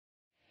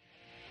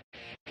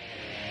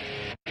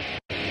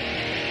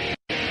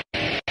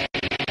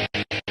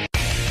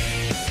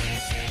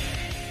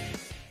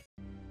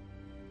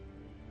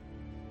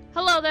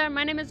there,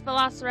 my name is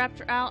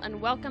Velociraptor Al, and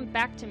welcome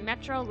back to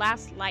Metro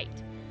Last Light.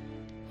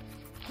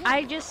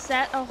 I just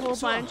set a whole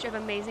bunch of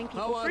amazing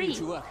people free.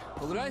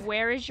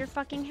 Where is your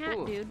fucking hat,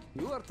 dude?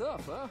 You are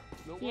tough, huh?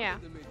 No yeah.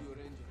 wonder they made you a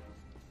ranger.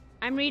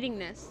 I'm reading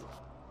this,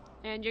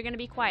 and you're gonna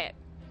be quiet.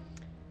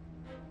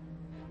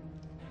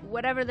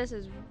 Whatever this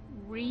is,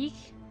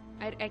 Reek?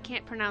 I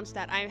can't pronounce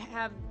that. I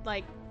have,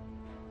 like,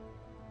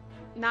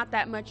 not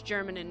that much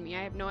German in me.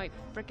 I have no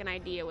freaking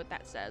idea what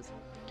that says.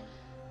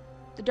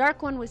 The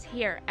Dark One was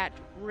here at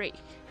Reich.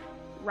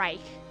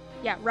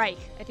 Yeah, Reich.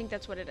 I think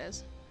that's what it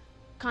is.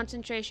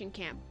 Concentration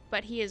camp,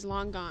 but he is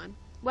long gone.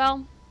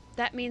 Well,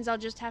 that means I'll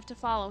just have to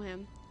follow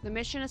him. The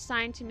mission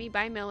assigned to me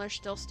by Miller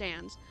still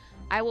stands.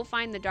 I will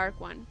find the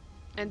Dark One,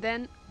 and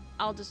then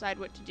I'll decide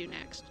what to do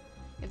next.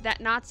 If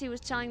that Nazi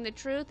was telling the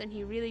truth and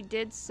he really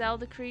did sell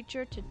the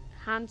creature to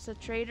Hansa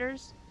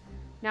traders,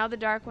 now the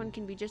Dark One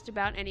can be just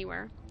about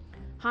anywhere.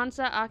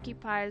 Hansa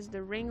occupies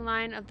the ring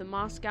line of the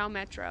Moscow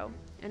Metro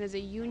and is a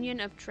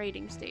union of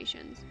trading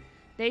stations.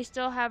 They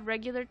still have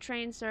regular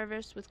train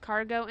service with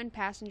cargo and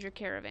passenger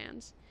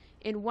caravans.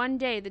 In one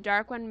day, the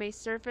Dark One may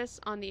surface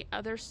on the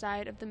other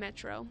side of the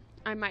metro.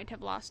 I might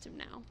have lost him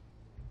now.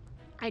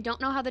 I don't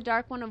know how the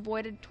Dark One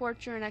avoided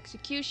torture and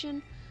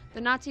execution.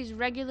 The Nazis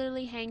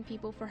regularly hang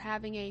people for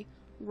having a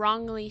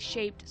wrongly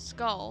shaped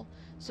skull,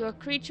 so a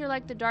creature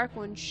like the Dark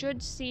One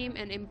should seem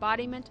an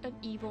embodiment of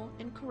evil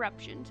and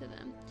corruption to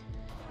them.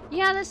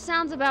 Yeah, this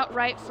sounds about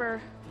right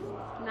for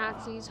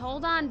Nazis.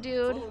 Hold on,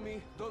 dude. Follow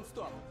me. Don't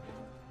stop.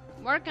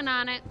 Working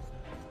on it.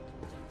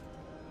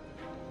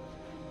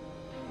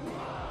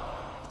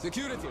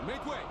 Security,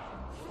 make way.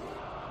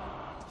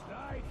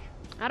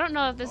 I don't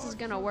know if this is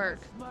gonna work.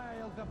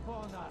 Smiled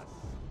upon us.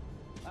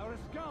 Our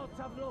scouts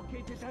have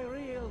located a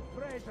real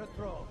treasure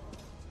trove.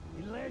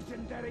 The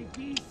legendary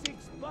B6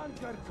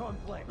 bunker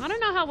complex. I don't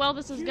know how well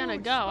this is gonna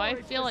go.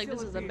 I feel like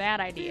this is a bad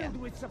idea.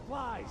 Filled with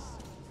supplies.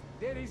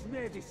 There is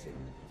medicine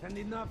and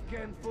enough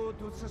canned food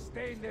to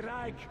sustain the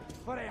Reich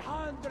for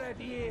 100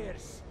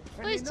 years.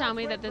 Please tell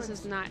me that this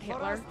is not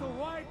Hitler. For us to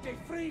wipe the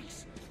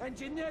freaks and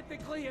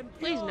genetically impure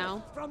Please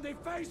no. from the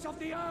face of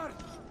the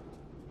earth.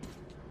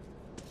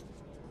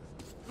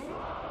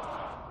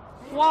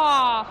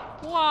 Wah!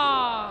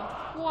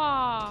 Wah!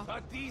 Wah!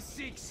 But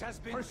D6 has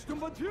been...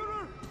 What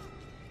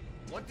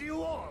do you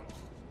want?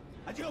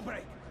 A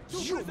jailbreak. Two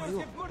prisoners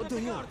get boarded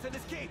the guards and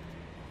escape.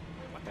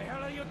 What the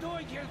hell are you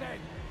doing here then?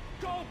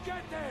 Go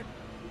get them!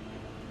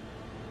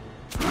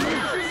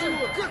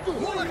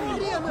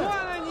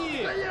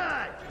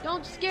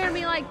 Don't scare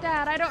me like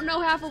that. I don't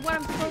know half of what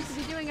I'm supposed to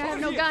be doing. I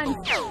have no gun.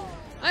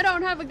 I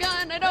don't have a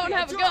gun. I don't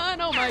have a gun.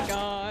 Oh my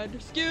god.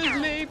 Excuse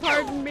me.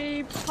 Pardon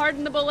me.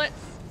 Pardon the bullets.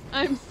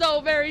 I'm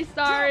so very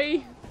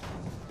sorry.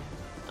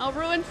 I'll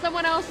ruin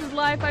someone else's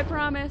life, I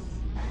promise.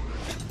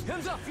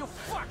 Hands up, you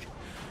fuck!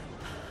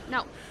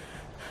 No.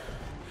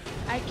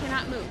 I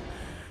cannot move.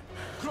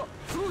 Go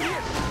through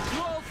here!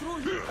 Go through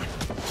here!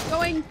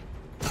 Going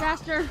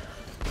faster.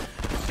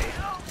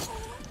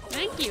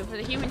 Thank you for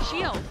the human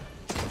shield.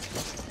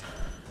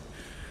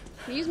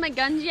 Can I use my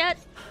guns yet?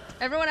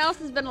 Everyone else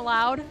has been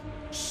allowed.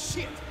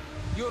 Shit!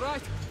 You're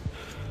right.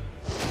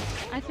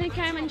 I think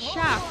I'm in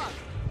shock.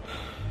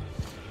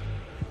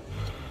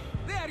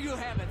 There you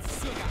have it,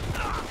 sugar.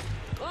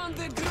 On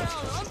the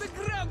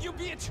ground, you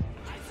bitch!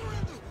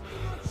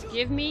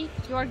 Give me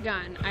your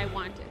gun. I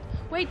want it.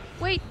 Wait,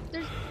 wait.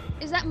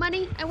 Is that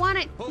money? I want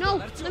it. No,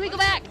 let me go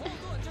back.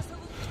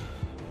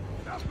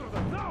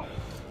 No!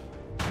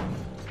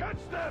 Catch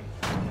them!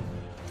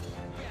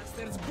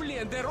 Bastards,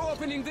 блин, they're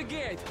opening the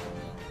gate.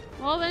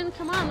 Well then,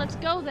 come on, let's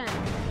go then.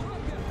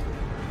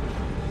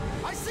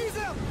 I see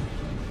them!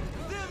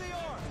 There they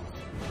are!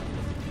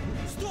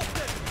 Stop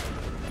them!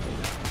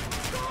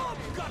 Stop!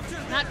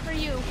 Gotcha! Not for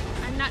you.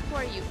 I'm not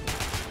for you.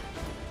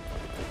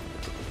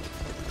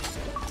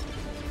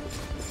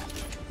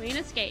 Clean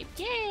escape.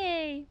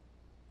 Yay!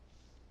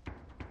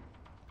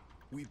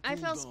 I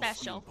feel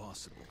special.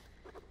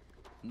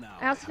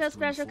 I also feel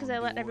special because I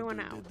let everyone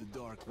out. The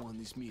Dark One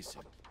is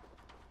missing,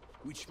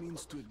 which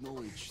means to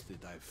acknowledge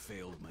that I've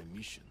failed my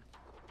mission.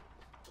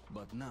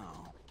 But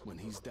now, when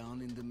he's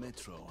down in the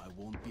metro, I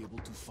won't be able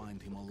to find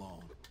him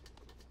alone.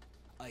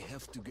 I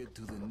have to get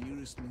to the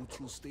nearest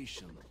neutral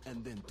station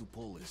and then to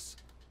Polis,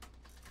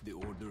 the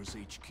Order's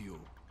HQ.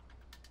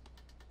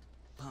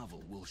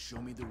 Pavel will show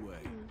me the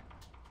way.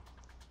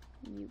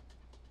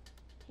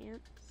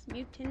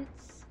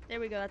 Mutants. There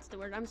we go, that's the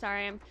word. I'm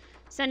sorry, I'm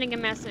sending a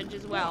message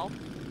as well.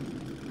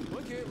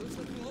 Okay, looks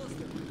like we lost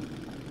him.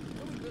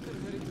 Well, we better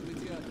head into the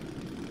theater.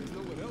 There's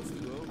nowhere else to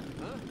go,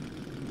 huh?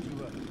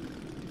 Chuvak.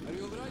 Are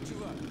you alright,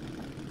 Chuvak?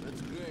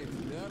 That's great.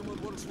 The armor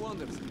works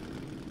wonders. Is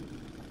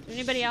there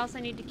anybody else I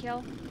need to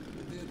kill?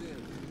 Dead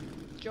end.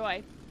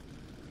 Joy.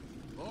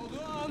 Hold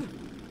on!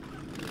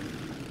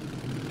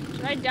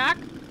 Should I duck?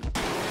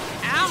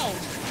 Ow!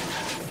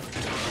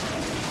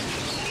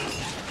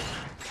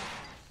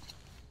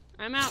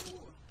 I'm out.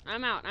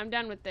 I'm out. I'm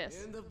done with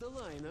this. End of the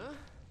line, huh?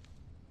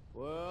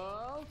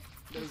 Well,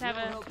 there's Let's have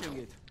no a... helping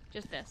it.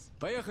 Just this.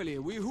 Поехали,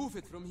 we hoof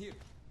it from here.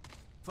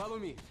 Follow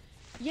me.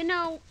 You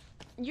know,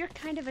 You're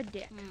kind of a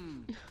dick.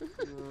 Okay,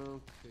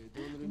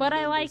 don't But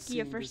I remember like you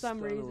seeing for this some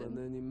tunnel reason.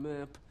 on any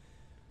map.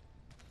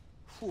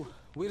 Phew,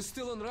 we're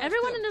still on right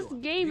Everyone in this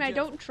territory. game, Be I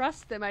careful. don't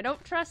trust them. I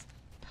don't trust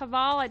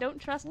Paval. I don't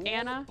trust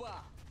Anna.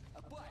 Опа!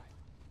 Опа!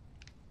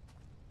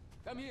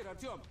 Come here,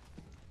 Artyom.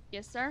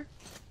 Yes, sir.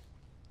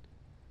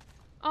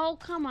 Oh,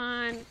 come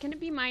on. Can it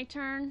be my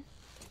turn?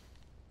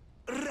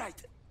 Right.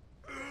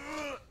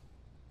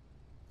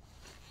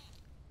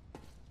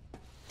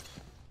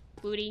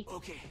 Booty.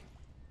 Okay.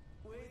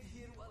 Wait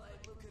here while I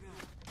look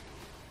around.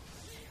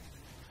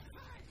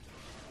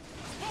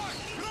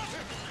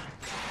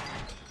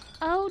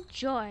 Oh,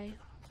 joy.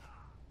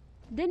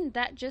 Didn't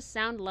that just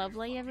sound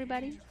lovely,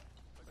 everybody?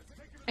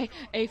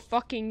 A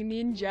fucking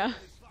ninja.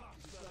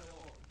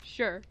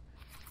 Sure.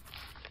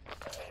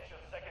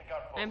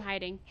 I'm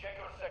hiding. Check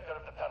your sector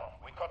of the tunnel.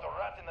 We caught a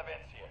rat in the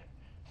vents here.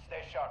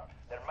 Stay sharp.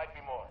 There might be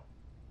more.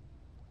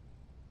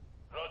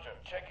 Roger.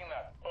 Checking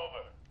that.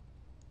 Over.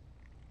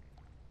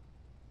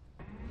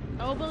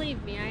 Oh,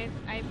 believe me,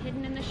 I've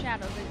hidden in the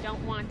shadows. I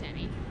don't want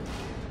any.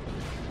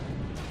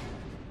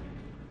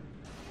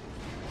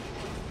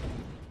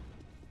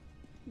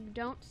 You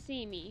don't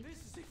see me. This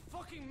is a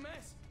fucking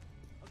mess.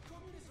 A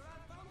communist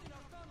rat found in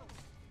our tunnels.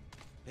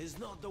 He's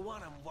not the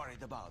one I'm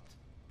worried about.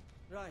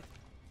 Right.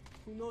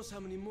 Who knows how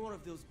many more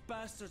of those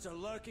bastards are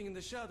lurking in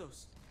the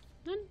shadows?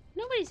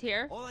 Nobody's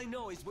here. All I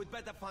know is we'd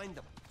better find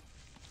them.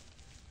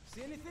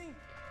 See anything?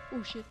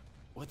 Oh, shit.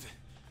 What?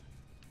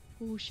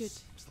 Oh, shit.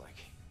 Seems like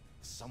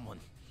someone.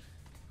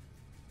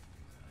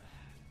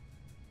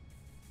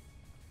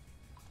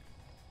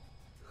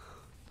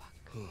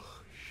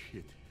 Oh,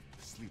 shit.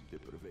 Sleep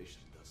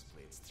deprivation does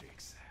play its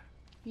tricks.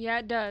 Yeah,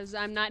 it does.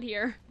 I'm not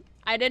here.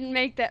 I didn't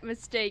make that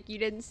mistake. You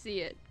didn't see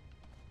it.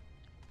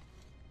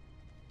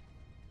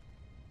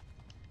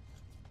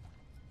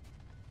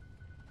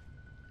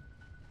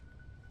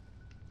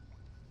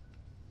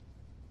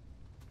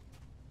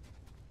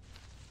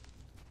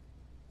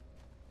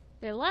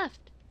 They left.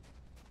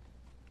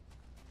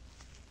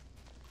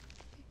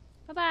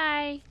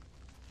 Bye-bye.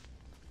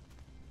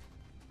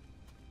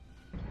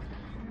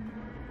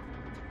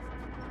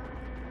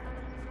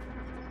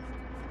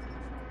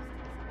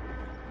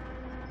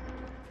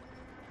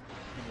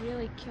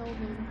 Really killed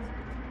him.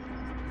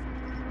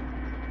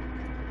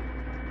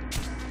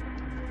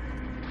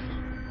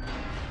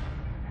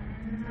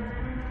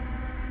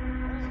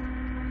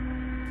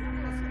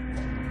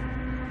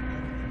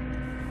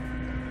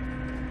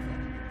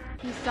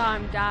 He saw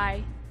him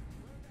die.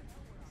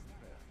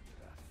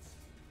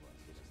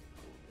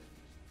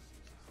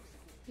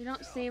 You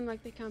don't seem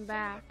like they come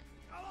back.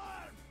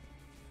 Alarm!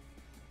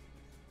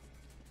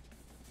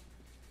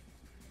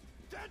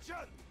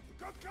 Attention!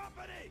 Good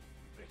company!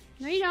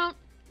 No, you don't.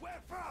 Where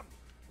from?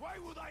 Why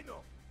would I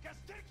know?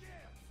 Just take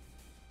care!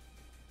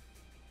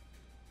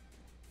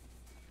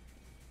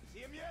 See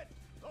him yet?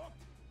 Look!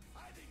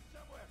 Hiding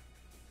somewhere!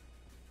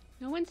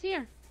 No one's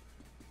here.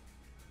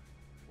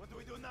 What do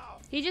we do now?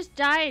 He just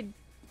died.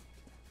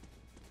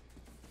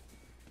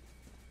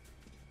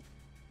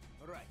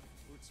 Alright,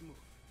 let's move.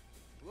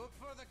 Look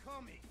for the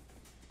commie.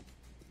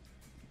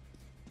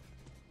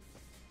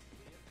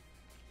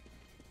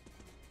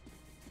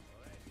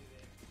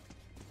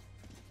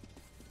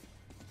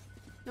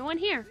 No one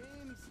here.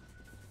 Seems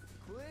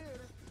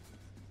clear.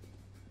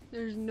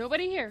 There's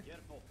nobody here.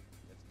 Careful.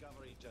 Let's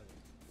cover each other.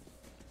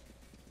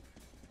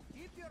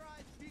 Keep your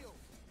eyes peeled.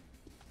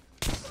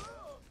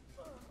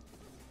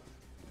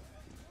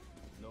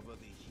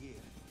 Nobody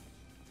here.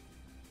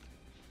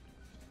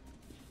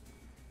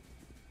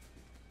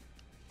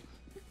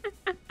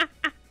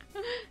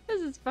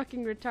 This is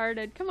fucking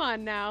retarded. Come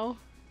on now.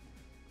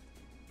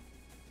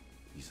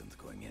 Isn't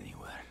going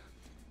anywhere.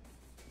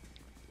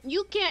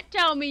 You can't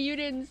tell me you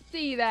didn't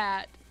see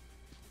that.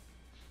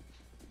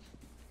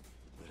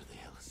 Where the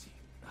hell is he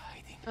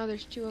hiding? Oh,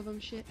 there's two of them.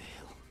 Shit. The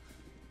hell?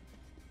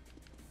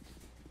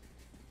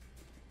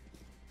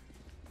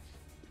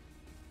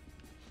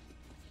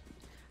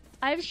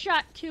 I've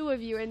shot two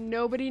of you and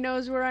nobody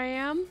knows where I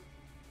am.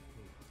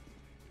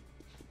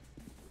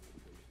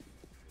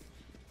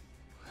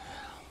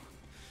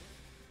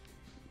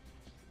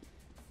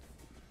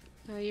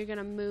 Oh, you're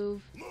gonna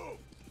move. Move!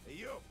 Hey,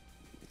 you!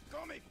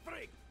 Commie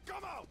freak!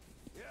 Come out!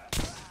 Yeah!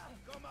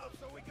 Come out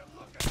so we can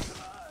look at it!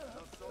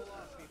 Not so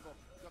lost, people.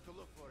 Got to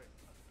look for it.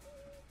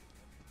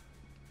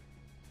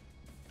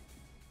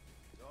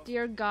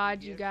 Dear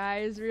God, you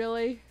guys,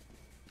 really?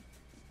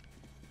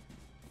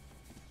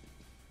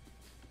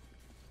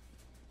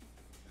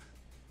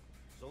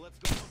 So let's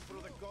go look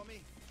through the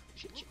commie.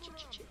 Shit, shit, shit,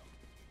 shit, shit.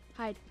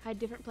 Hide, hide,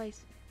 different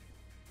place.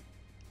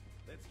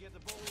 Let's get the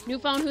ball New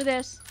phone, who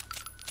this?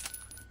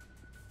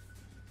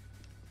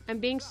 I'm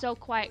being so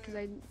quiet because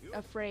I'm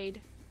afraid.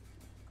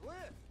 clear.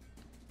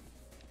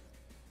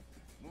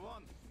 Move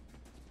on.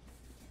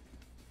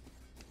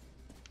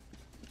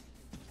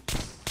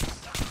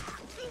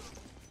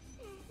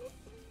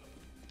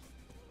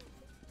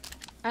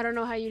 I don't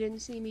know how you didn't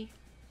see me.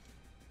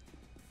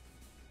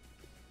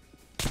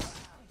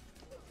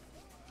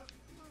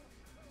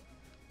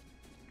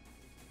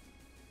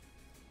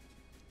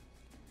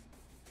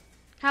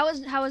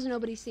 How has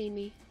nobody seen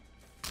me?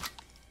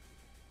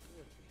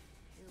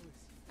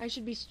 I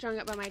should be strung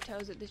up by my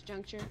toes at this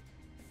juncture.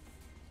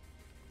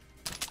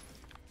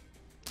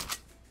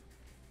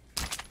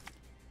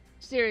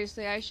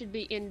 Seriously, I should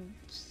be in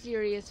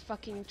serious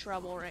fucking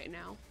trouble right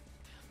now.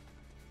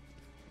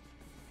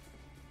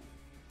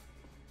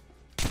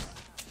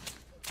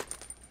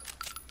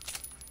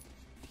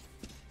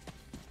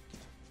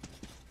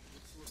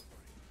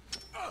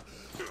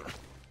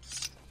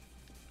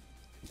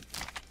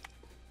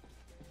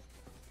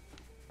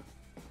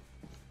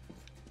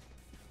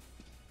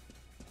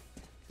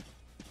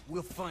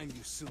 We'll find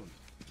you soon.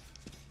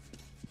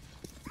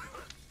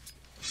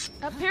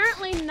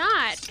 Apparently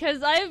not,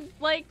 because I've,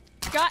 like,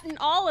 gotten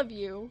all of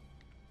you.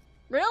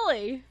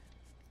 Really?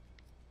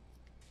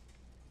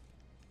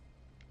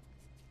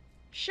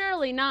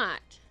 Surely not.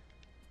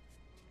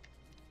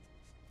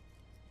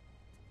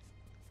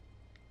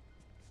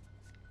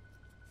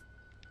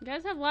 You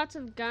guys have lots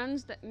of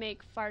guns that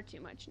make far too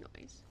much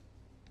noise.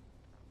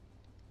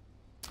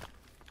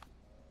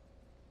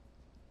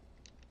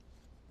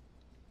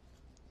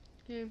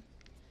 Okay.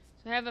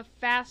 So I have a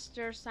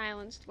faster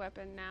silenced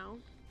weapon now.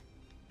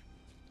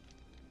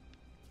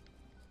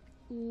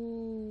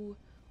 Ooh.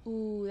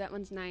 Ooh, that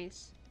one's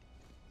nice.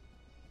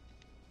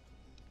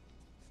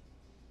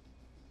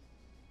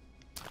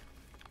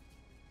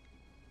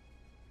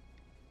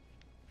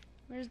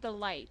 Where's the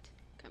light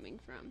coming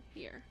from?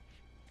 Here.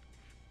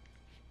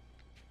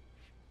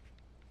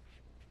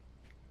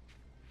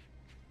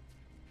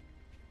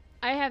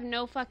 I have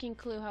no fucking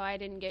clue how I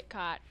didn't get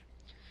caught.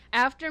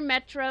 After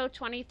Metro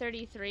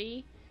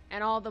 2033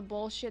 and all the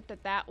bullshit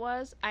that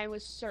was, I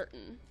was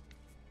certain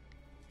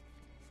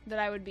that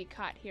I would be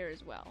caught here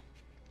as well.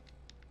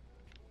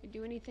 Can I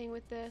do anything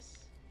with this?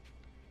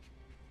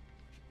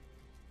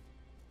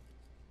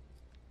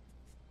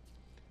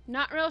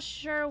 Not real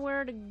sure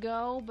where to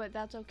go, but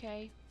that's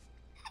okay.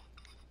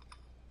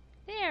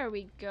 There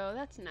we go.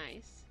 That's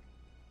nice.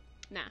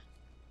 Nah.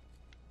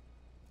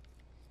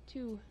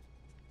 2.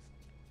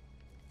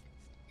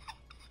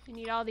 I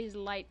need all these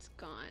lights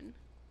gone.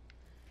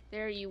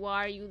 There you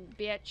are, you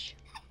bitch.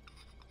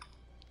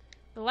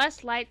 The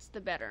less lights,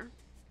 the better.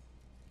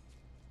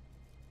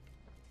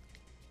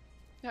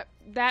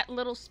 That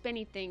little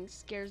spinny thing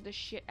scares the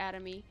shit out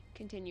of me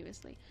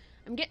continuously.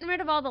 I'm getting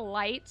rid of all the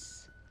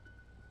lights.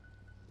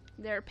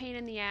 They're a pain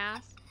in the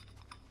ass.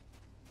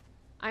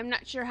 I'm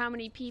not sure how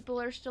many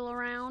people are still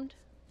around.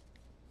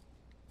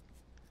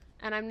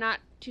 And I'm not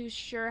too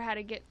sure how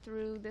to get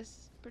through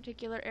this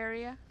particular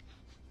area.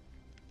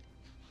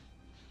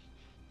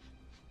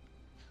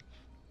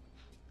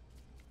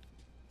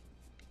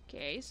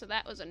 Okay, so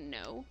that was a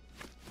no.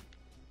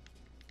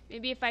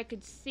 Maybe if I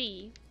could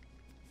see.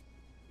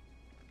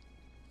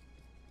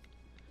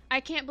 I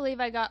can't believe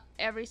I got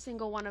every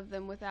single one of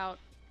them without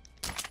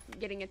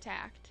getting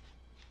attacked.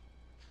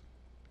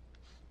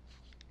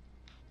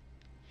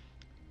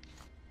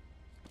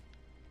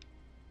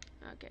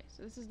 Okay,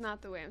 so this is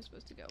not the way I'm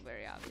supposed to go,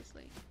 very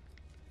obviously.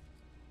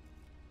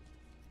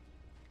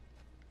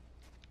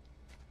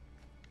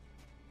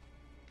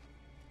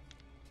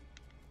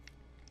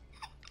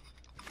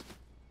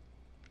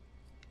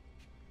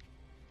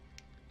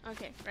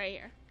 Okay, right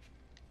here.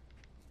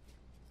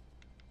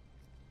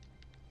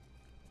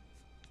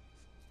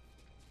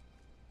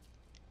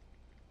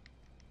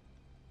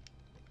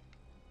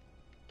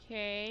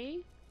 Okay.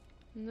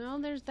 No,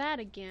 there's that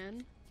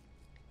again.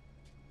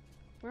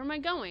 Where am I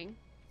going?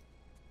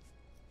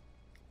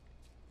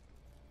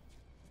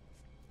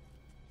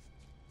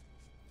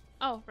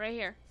 Oh, right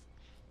here.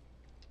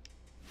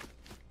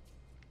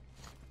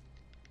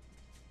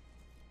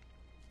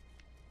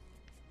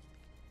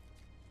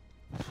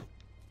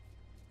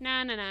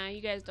 Nah,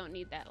 you guys don't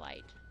need that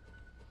light.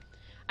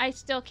 I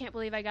still can't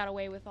believe I got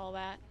away with all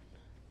that.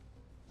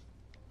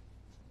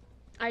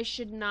 I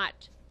should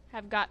not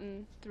have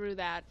gotten through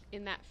that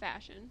in that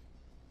fashion.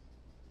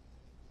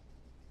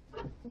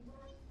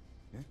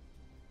 Yeah?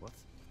 What?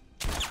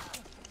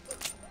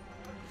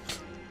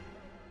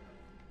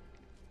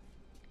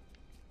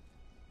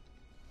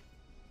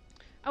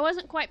 I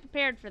wasn't quite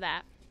prepared for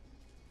that.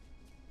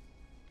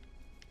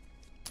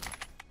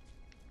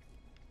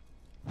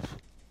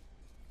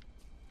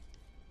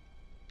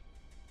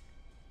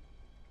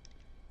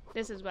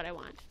 This is what I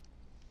want.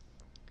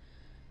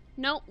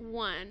 Note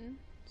 1.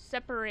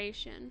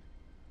 Separation.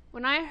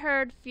 When I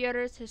heard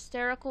Fyodor's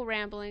hysterical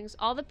ramblings,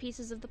 all the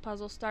pieces of the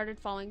puzzle started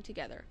falling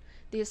together.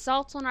 The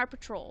assaults on our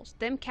patrols,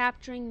 them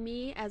capturing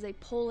me as a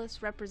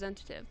Polis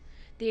representative.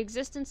 The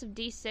existence of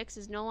D6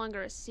 is no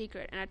longer a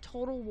secret, and a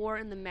total war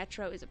in the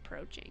Metro is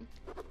approaching.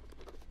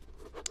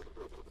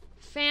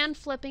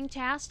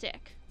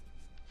 Fan-flipping-tastic.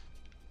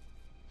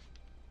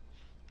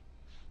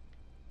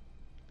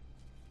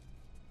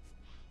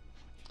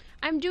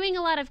 I'm doing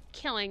a lot of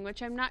killing,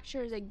 which I'm not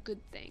sure is a good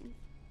thing.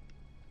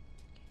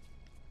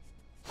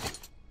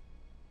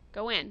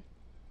 Go in.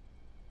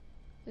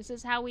 This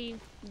is how we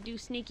do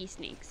sneaky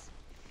sneaks.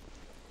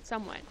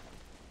 Somewhat.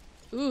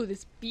 Ooh, the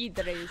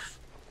spiders.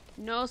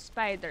 No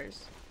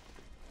spiders.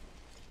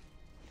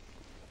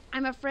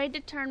 I'm afraid to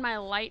turn my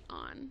light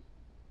on.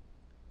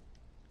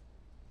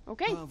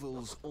 Okay.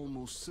 Pavel's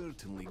almost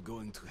certainly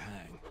going to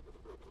hang.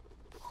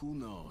 Who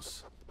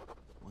knows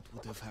what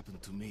would have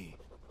happened to me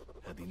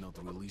had he not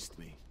released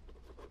me?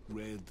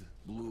 Red,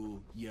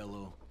 blue,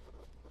 yellow.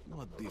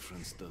 What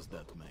difference does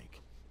that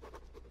make?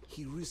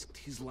 He risked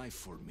his life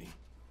for me.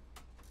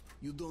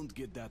 You don't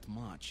get that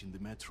much in the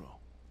metro.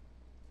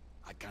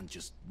 I can't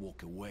just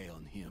walk away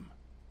on him.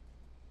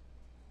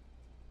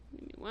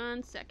 Give me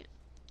 1 second.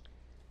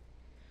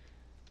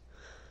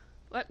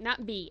 What?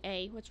 Not B,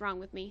 A. What's wrong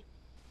with me?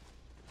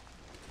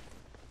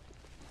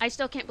 I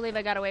still can't believe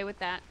I got away with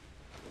that.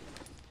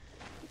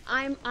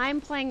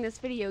 I'm playing this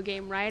video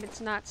game, right?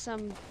 It's not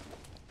some,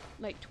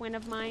 like, twin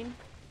of mine.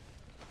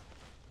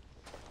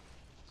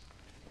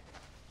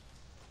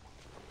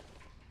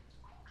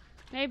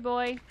 Hey,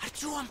 boy. I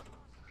threw him.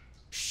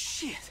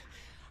 Shit.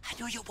 I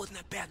knew you wouldn't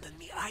abandon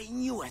me. I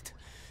knew it.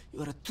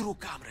 You're a true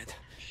comrade.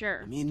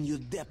 Sure. I'm in your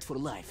debt for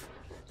life.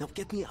 Now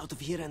get me out of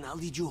here and I'll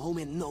lead you home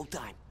in no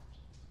time.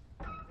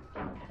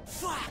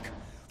 Fuck!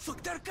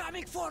 Fuck, they're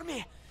coming for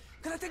me!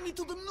 Gonna take me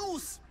to the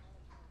noose!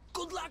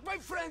 Good luck, my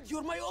friend!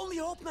 You're my only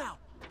hope now!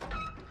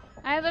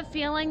 I have a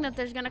feeling that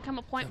there's gonna come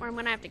a point where I'm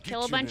gonna have to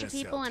kill a bunch of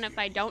people, and if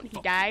I don't, he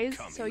dies.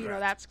 So, you know,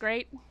 that's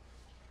great.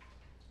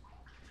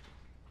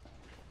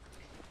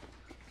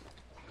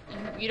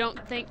 You don't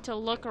think to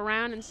look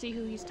around and see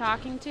who he's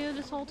talking to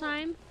this whole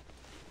time?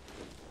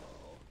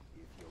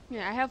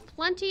 Yeah, I have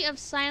plenty of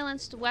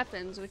silenced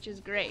weapons, which is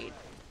great.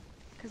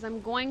 Because I'm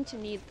going to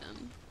need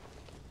them.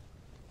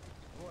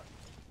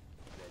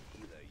 That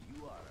either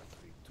you are a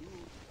freak too,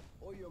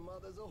 or your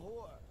mother's a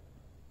whore.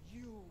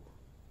 You.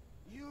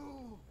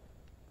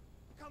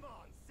 Come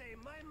on, say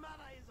my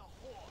mother is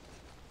a whore.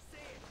 Say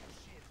it,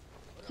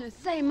 you shit.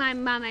 Say my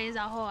mama is a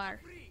whore.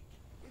 Freak.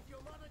 If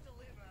your mother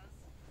delivers,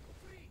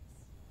 freaks.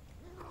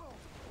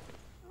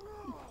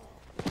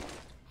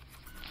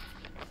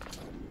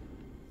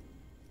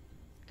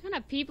 What kind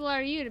of people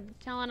are you to be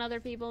telling other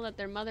people that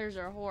their mothers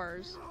are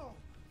whores?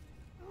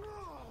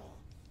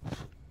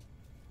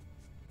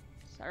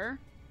 Sir?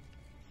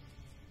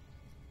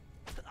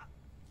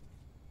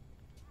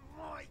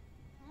 My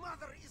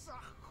mother is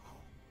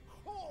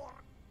a whore.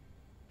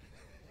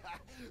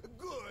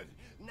 Good.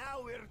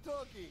 Now we're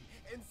talking.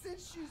 And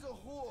since she's a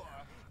whore,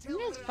 tell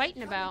What are you guys her I'm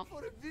fighting coming about?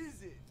 for a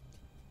visit.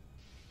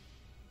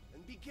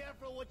 And be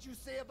careful what you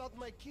say about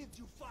my kids,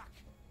 you fuck.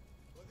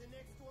 Or the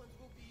next ones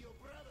will be your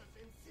brothers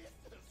and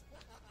sisters.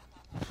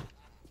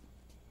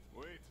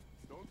 Wait,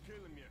 don't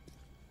kill him yet.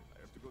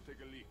 I have to go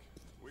take a leak.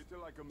 Wait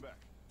till I come back.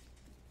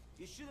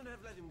 You shouldn't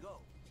have let him go.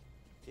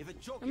 If a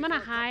joke, I'm gonna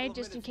hide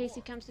just in case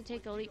he comes to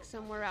take a leak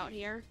somewhere out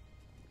here.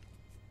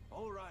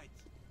 All right,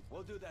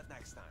 we'll do that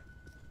next time.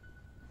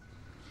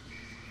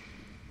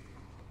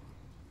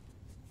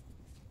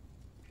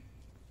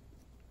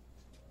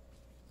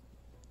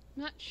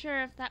 Not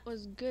sure if that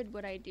was good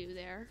what I do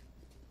there.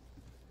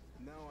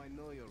 Now I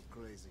know you're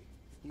crazy.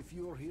 If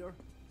you're here,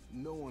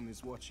 no one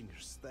is watching your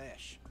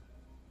stash.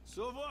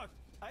 So what?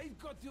 I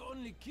got the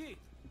only key.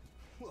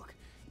 Look,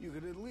 you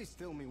could at least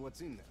tell me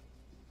what's in there.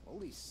 All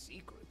these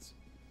secrets.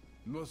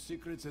 No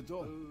secrets at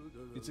all.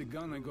 It's a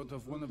gun I got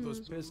off one of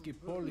those pesky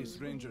police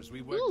rangers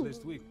we whacked Ooh.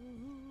 last week.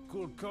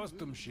 Cool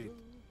custom shit.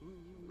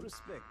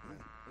 Respect, man.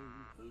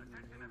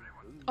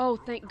 Oh,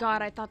 thank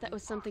God, I thought that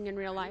was something in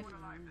real life.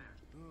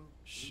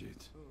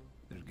 Shit.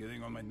 They're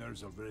getting on my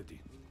nerves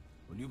already.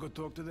 Will you go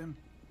talk to them?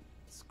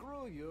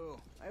 Screw you.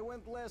 I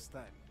went last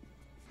time.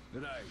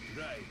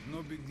 Right.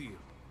 No big deal.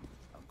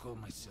 I'll call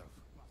myself.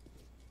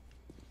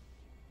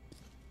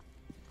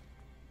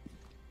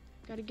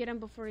 Gotta get him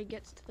before he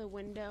gets to the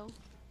window.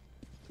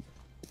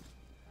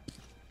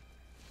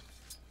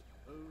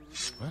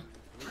 What?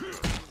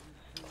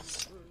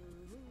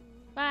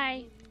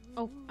 Bye.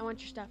 Oh, I want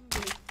your stuff.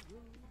 Give me.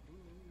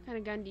 What kind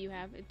of gun do you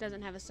have? It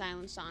doesn't have a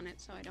silence on it,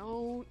 so I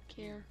don't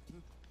care.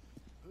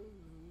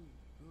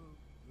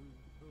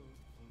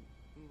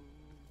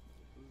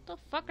 What the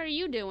fuck are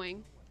you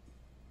doing?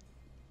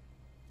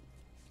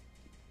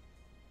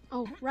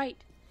 Oh, right.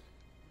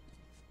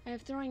 I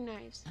have throwing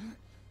knives.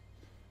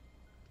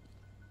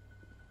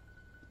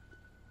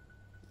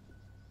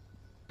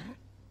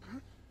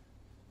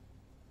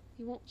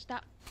 He won't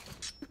stop.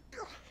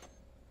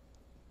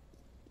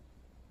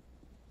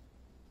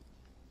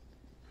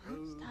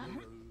 Stop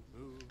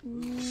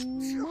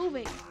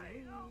moving.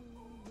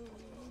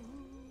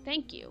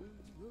 Thank you.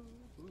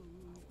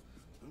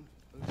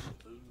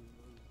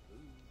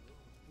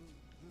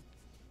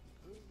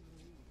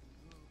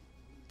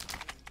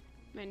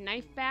 My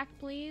knife back,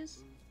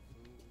 please.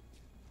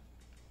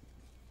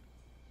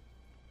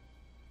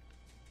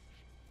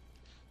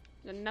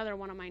 Another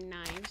one of my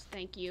knives,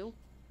 thank you.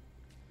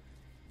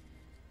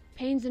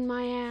 Pains in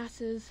my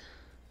asses.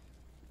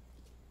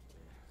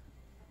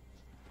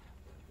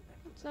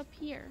 What's up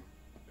here?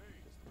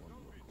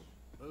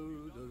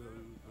 On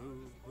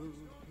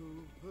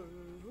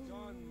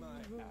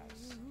my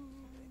ass.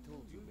 I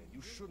told you, man,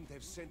 you shouldn't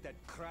have sent that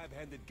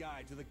crab-handed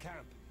guy to the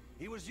camp.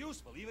 He was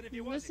useful, even if he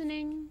You wasn't.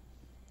 listening?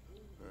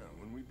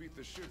 When we beat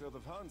the shit out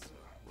of Hansa,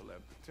 We'll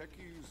have the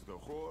techies, the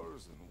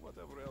whores, and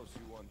whatever else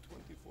you want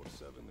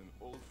 24/7 and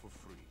all for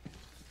free.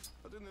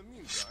 But in the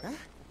meantime,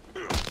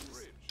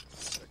 fridge.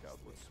 Check out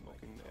what's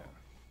smoking there.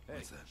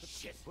 Hey,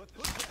 Shit!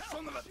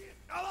 Son of a...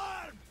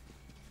 Alarm!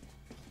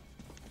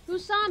 Who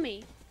saw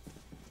me?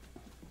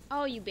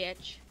 Oh, you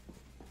bitch.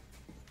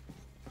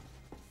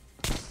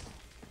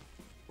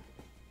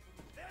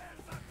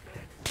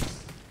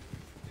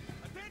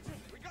 Attention!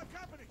 We got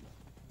company!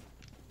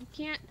 You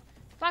can't.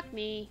 Fuck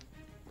me.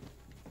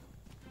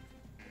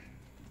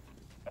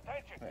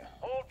 Attention!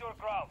 Hold your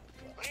ground.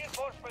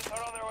 Reinforcements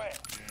are on their way.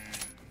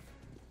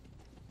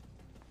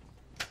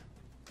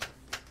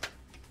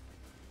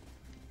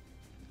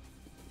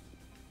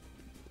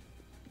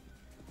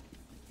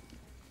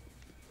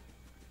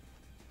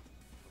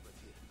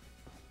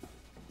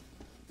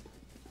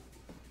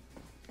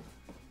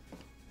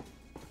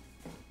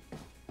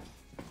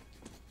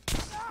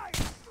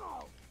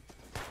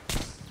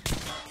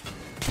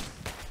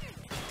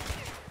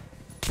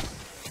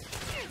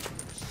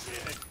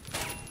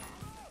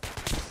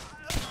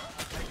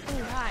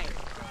 Oh, hi.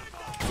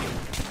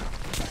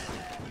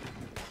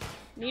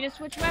 Need to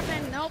switch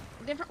weapon. Nope.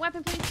 Different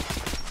weapon, please.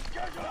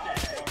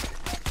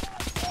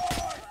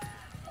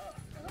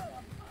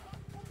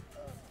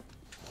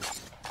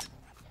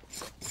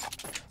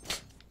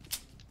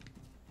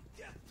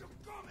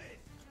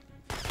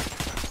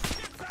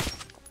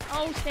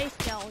 Oh, stay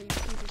still, you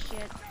piece of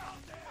shit.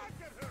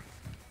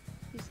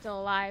 He's still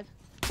alive.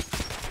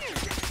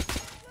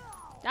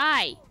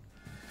 Die!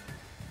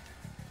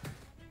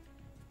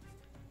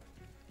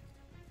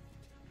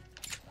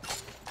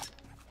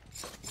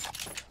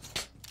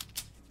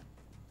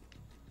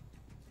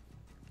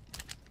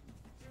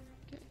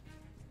 Okay.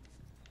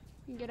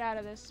 We can get out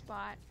of this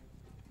spot.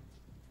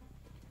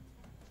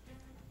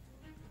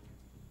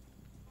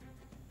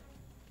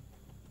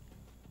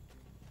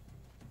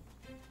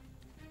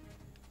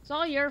 It's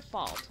all your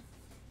fault.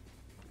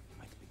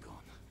 Might be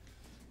gone.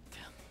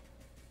 Damn.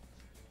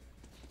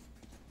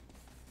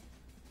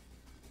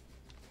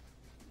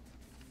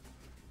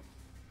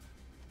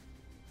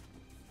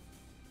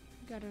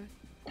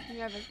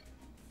 You have a...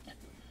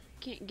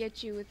 Can't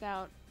get you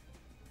without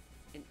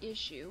an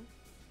issue.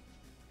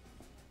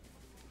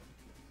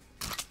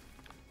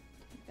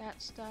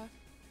 That stuff.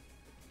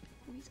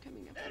 Oh, he's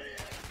coming up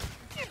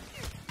here.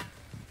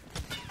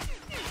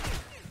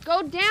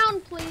 Go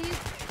down, please!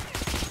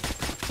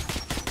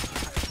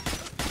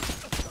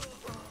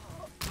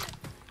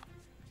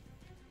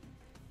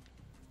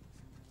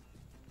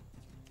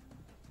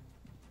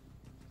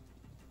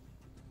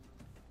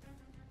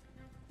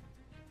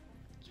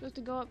 Supposed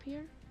to go up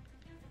here?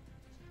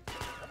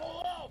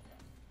 I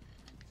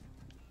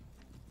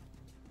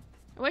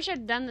wish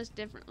I'd done this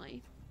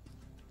differently.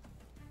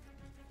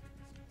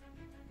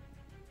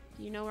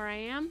 Do you know where I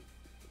am?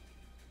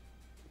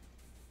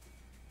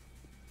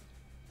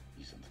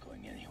 Isn't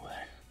going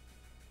anywhere.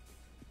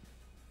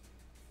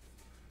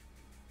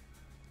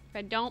 If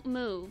I don't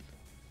move,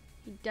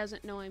 he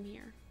doesn't know I'm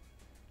here.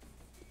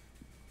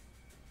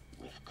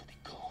 Where could he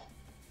go?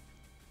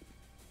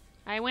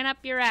 I went up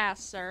your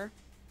ass, sir.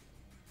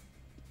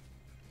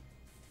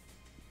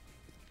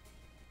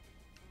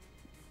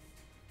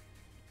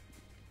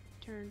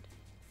 Turned.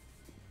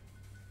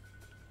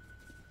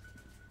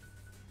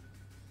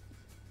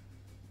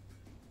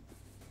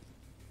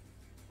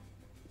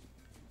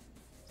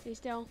 Stay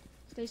still.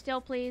 Stay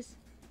still, please.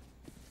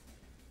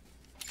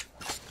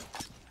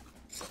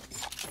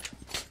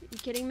 You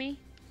kidding me?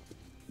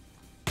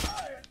 Is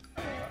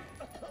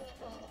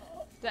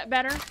that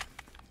better?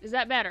 Is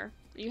that better?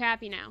 Are you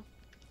happy now?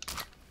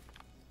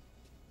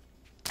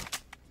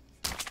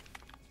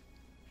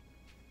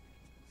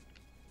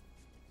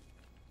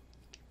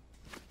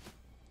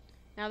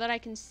 Now that I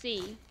can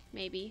see,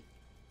 maybe.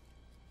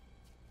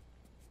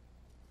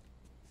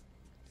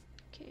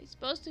 Okay, it's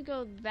supposed to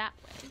go that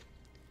way.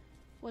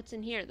 What's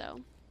in here,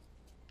 though?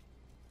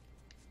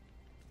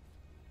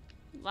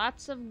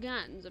 Lots of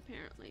guns,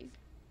 apparently.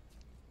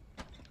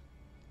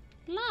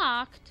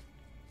 Locked?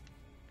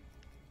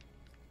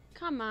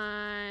 Come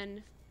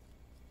on.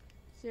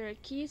 Is there a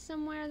key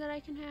somewhere that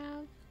I can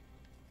have?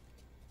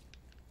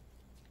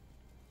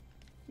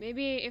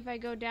 Maybe if I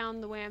go down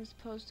the way I'm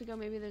supposed to go,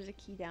 maybe there's a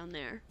key down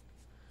there.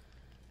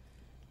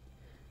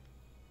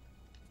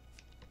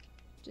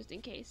 Just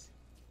in case.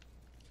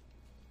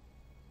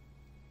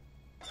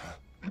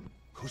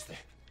 Who's there?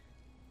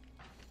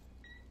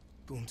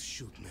 Don't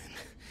shoot, man.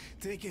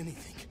 Take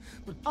anything.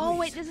 But Oh, please,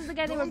 wait, this is the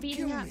guy they were don't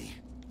beating kill up. me.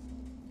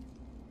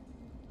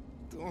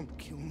 Don't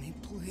kill me,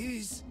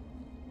 please.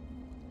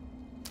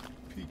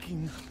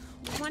 Peeking.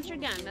 Just want your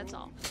gun, that's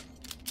all.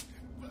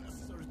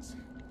 Bastards.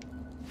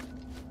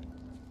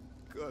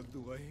 God,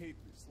 do I hate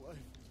this life.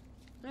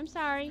 I'm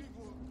sorry.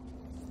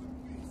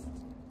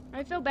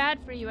 I feel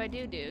bad for you, I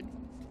do, dude.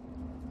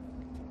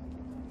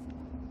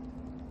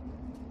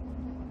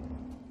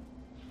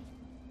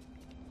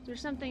 Is there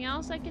something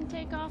else I can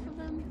take off of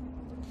him?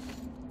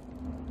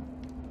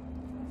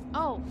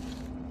 Oh.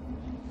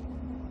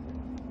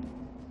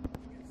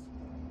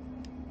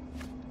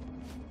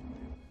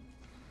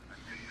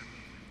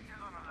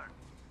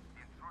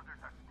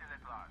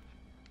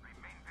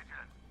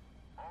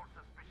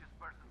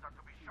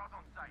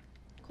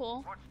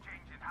 cool. Watch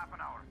change in half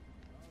an hour.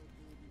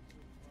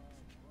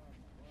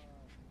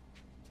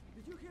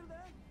 Did you hear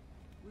that?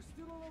 We're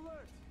still on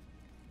alert.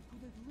 You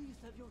could at least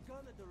have your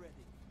gun at the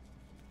ready.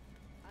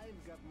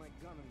 I've got my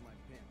gun in my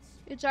pants.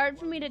 It's hard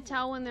for me to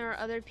tell when there are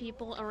other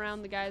people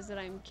around the guys that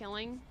I'm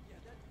killing. Yeah,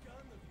 that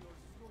gun of yours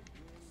is going to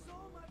be so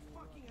much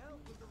fucking help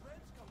when the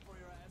Reds come for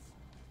your ass.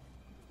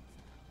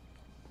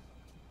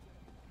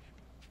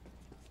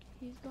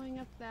 He's going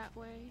up that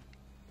way.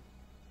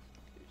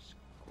 There's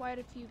quite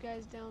a few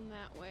guys down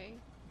that way.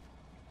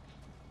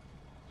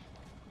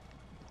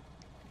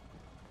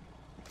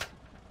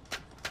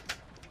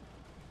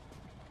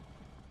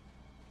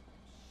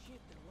 Shit,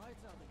 the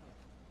lights out again.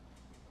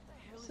 What the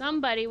hell is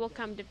Somebody will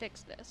come to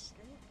fix this,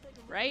 Can you take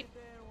a look right? right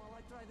there while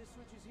I try the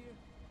switches here?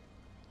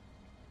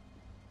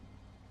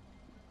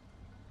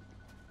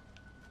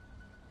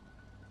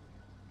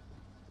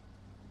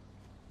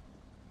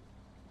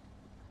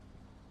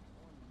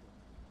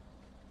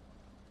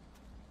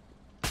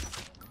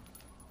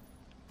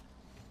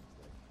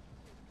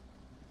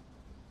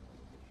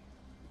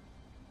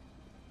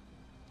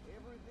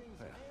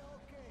 Everything's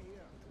A-okay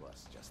here. It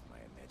was just my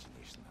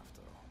imagination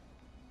after all.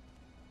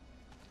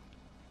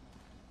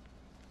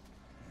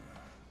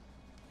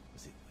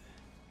 Was it?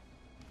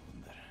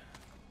 Wonder.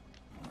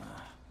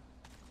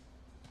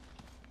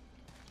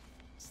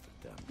 It's the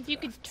damn If you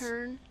could drafts.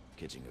 turn.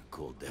 Catching a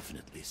cold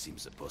definitely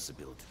seems a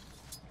possibility.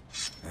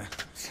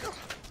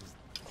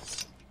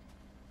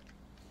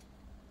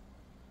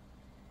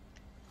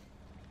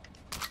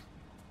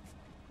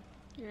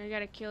 Here, I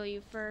gotta kill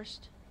you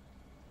first.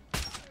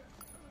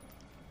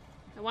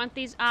 I want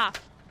these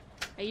off.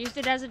 I used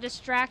it as a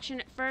distraction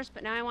at first,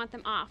 but now I want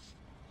them off.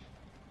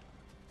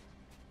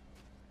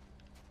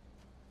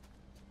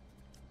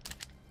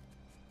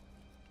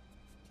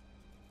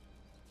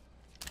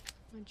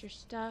 Want your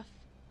stuff.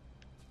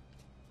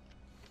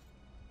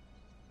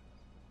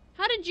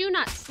 How did you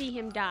not see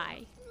him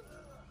die?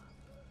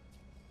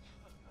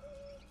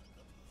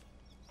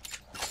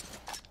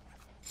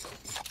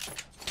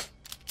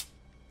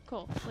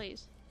 Cool,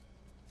 please.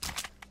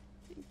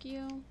 Thank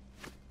you.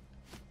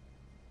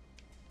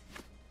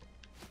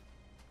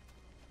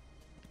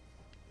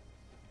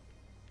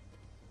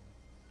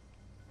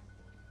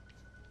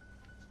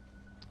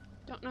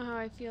 Don't know how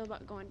I feel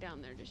about going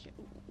down there just yet.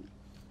 Ooh.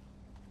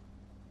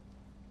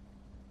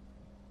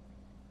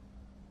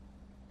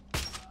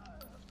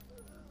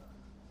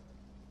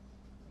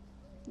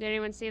 Did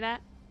anyone see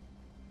that?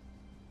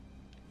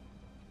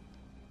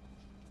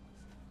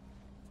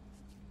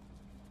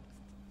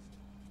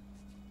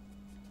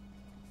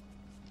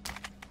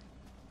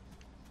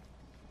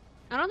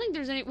 I don't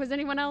think was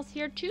anyone else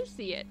here to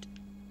see it.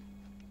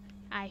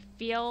 I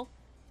feel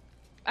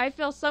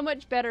so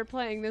much better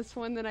playing this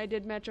one than I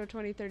did Metro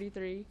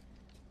 2033.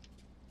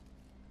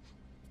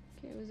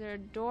 Okay, was there a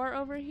door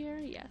over here?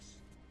 Yes.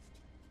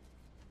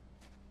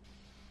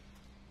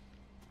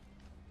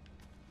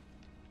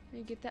 Can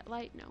you get that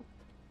light? No.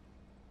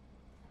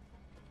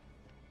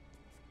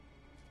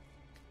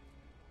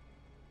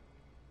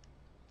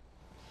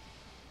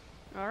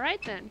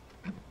 Alright then.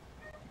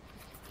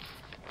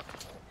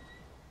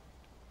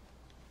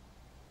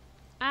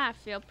 I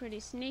feel pretty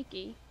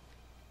sneaky.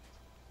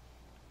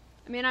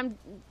 I mean, I'm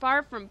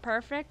far from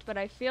perfect, but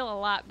I feel a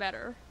lot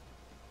better.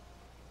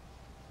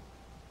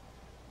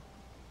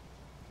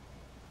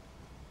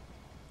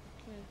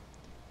 Okay.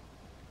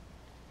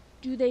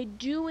 Do they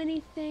do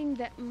anything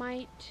that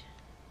might...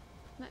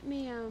 Let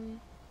me, Can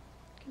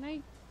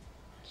I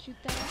shoot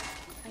that?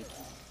 I can't.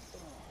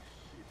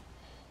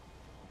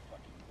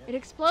 It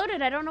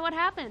exploded. I don't know what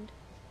happened.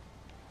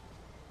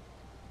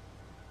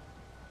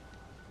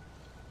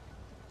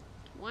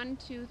 1,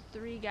 2,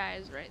 3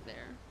 guys right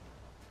there.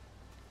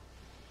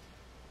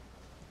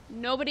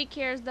 Nobody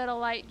cares that a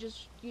light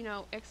just, you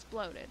know,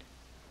 exploded.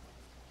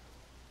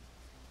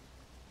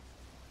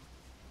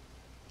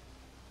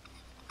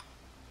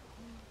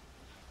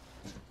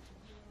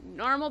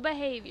 Normal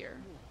behavior.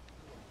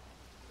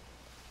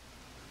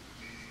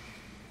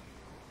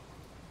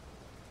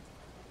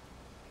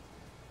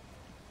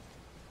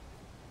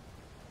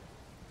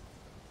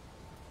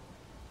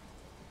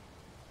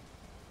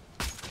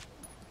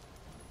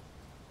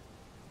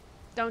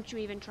 Don't you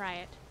even try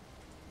it.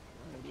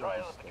 The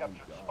trial of the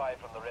captured spy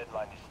from the Red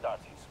Line is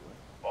starting.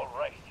 All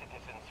Reich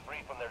citizens free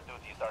from their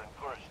duties are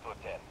encouraged to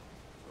attend.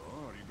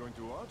 Oh, are you going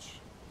to watch?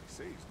 They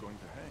say he's going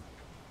to hang.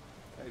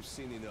 I've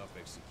seen enough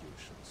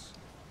executions.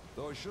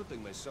 Though I'm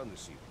shooting my son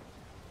this evening.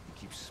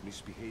 He keeps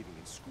misbehaving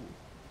in school.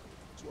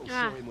 So I'll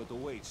show him what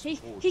awaits. He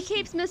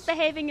keeps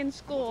misbehaving in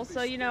school,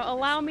 so, you know,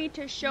 allow me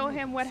to show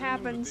him what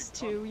happens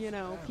to, you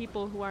know,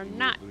 people who are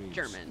not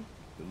German.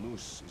 The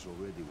noose is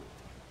already with.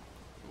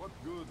 What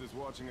good is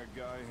watching a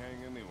guy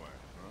hang anywhere,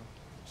 huh?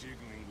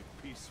 Jiggling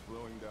with peace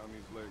flowing down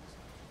his legs.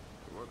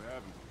 What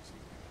happened to his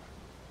evening?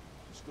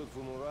 It's good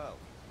for morale.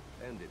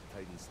 And it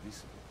tightens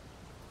discipline.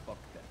 Fuck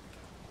that.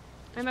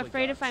 I'm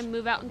afraid if I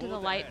move out into the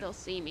light, they'll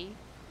see me.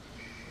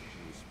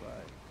 She's a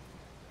spy.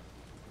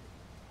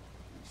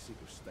 He's sick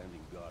of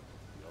standing guard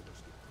while the others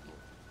get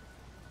promoted.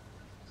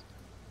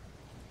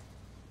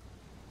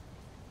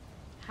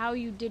 How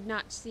you did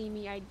not see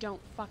me, I don't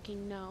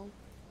fucking know.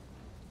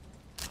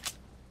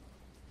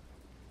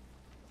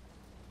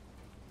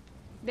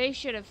 They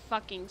should have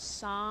fucking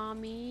saw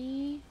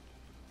me.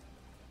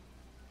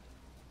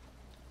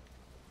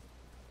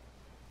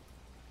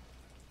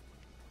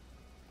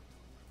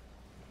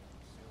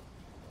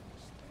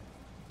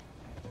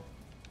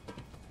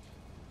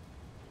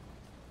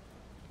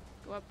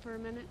 Go up for a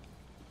minute.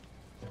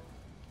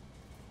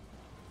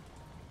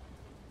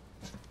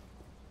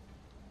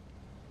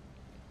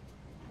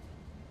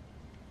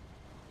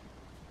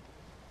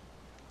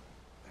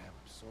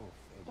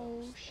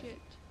 Oh shit.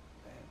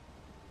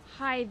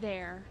 Hi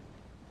there.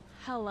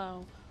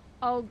 Hello.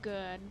 Oh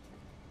good.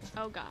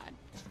 Oh god.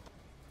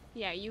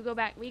 Yeah, you go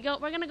back. We're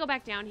gonna go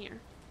back down here.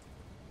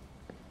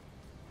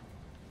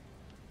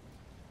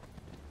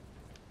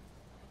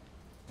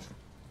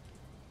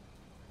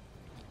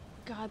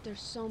 God,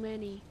 there's so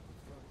many.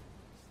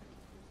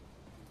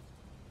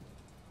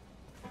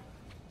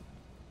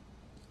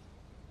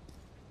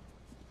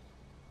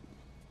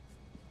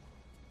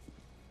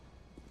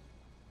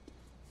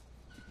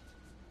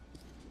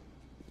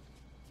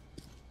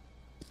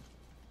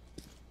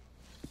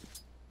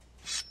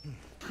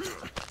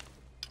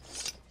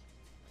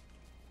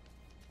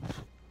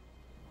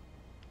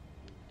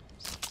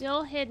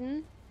 Still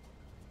hidden.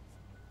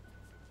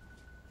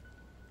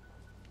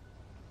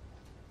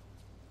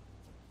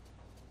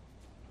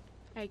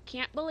 I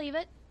can't believe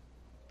it.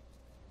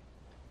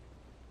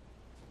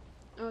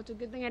 Oh, it's a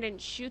good thing I didn't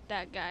shoot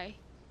that guy.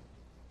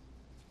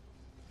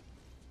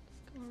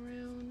 Let's go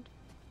around.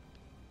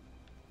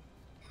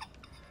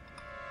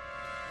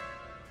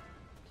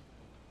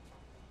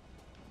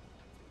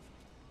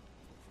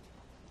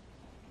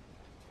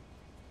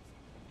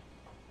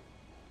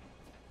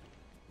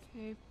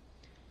 Okay.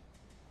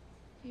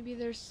 Maybe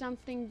there's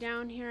something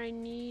down here I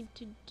need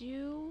to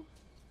do.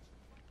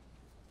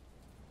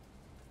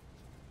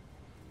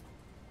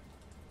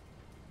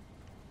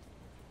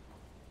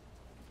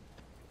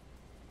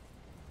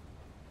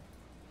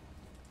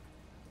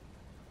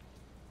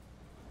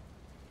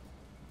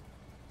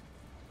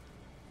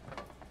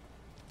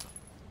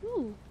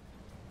 Ooh.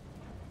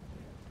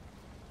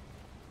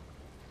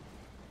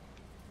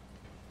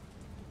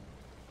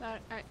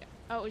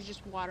 Oh, it was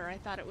just water. I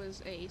thought it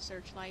was a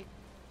searchlight.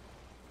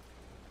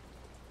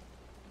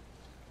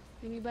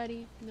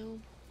 Anybody? No.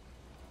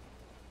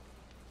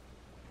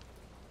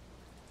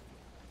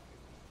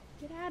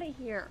 Get out of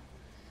here.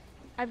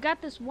 I've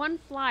got this one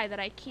fly that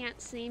I can't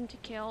seem to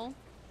kill.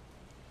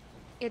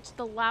 It's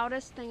the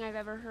loudest thing I've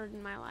ever heard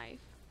in my life.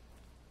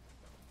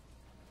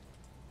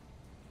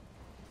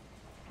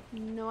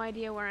 No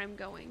idea where I'm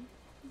going,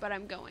 but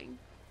I'm going.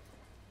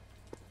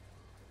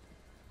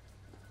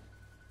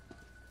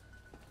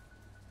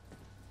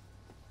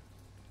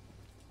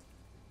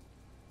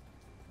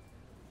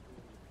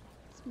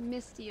 It's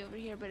misty over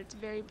here, but it's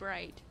very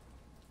bright.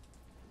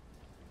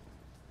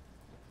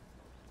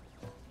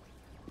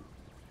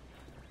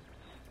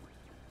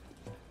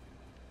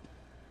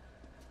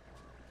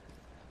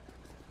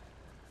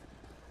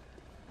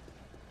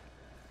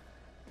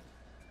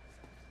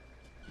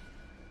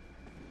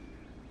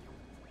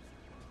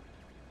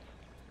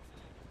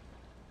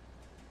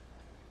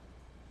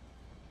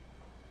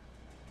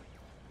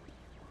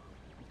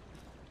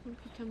 Hope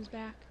he comes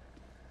back.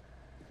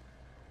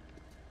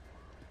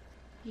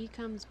 He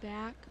comes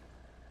back.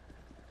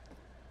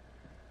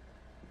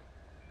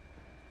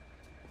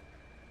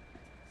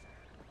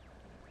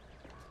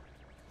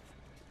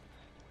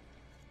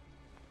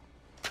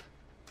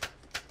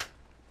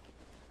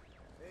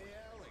 Hey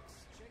Alex,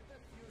 check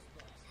that fuse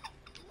box.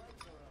 The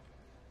lights are up.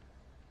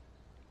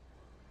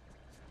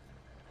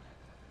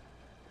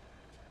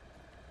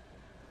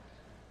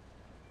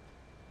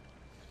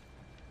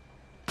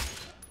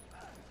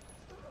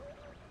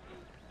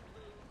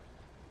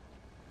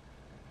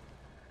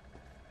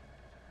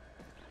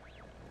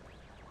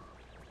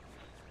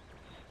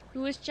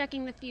 Who is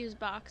checking the fuse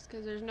box?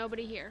 Because there's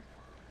nobody here.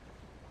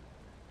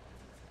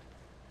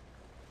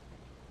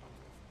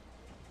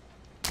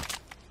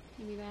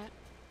 Give me that.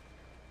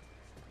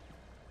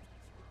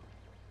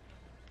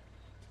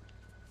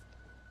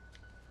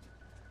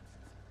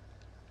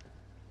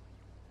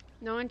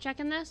 No one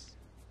checking this?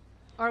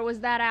 Or was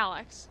that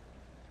Alex?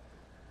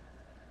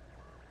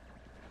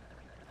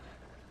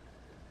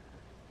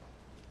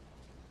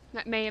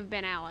 That may have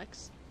been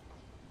Alex.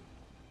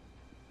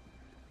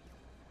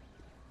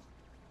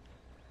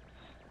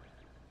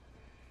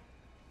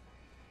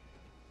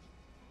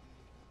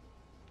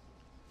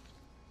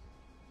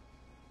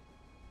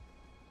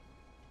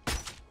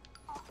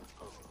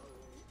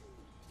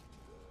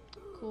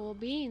 Cool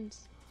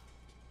beans.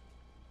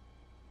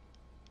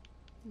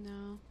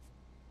 No.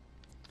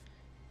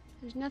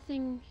 There's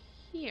nothing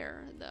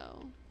here,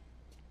 though.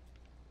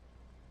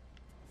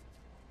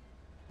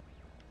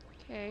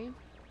 Okay.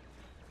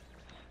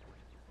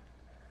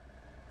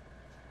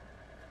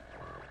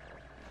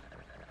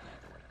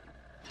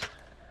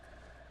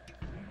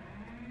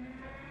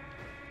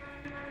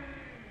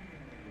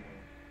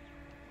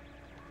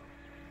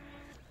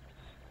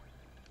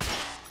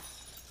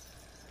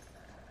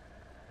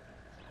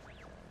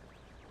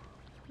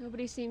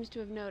 Nobody seems to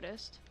have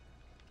noticed.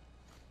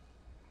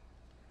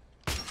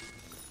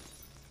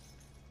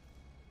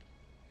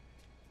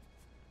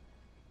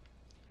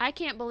 I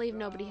can't believe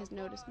nobody has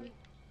noticed me.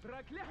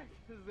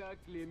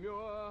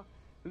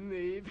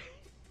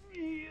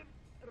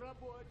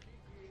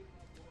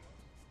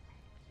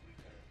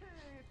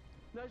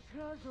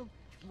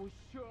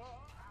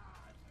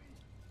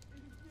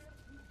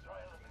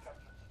 Trial of the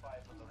captured spy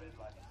from the red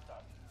line is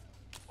started.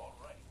 All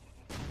right.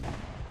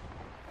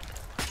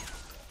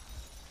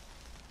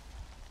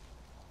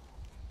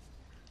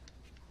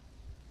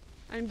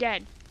 I'm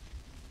dead.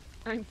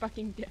 I'm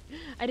fucking dead.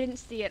 I didn't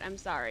see it, I'm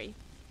sorry.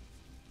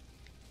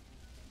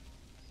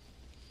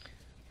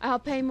 I'll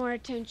pay more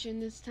attention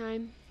this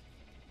time.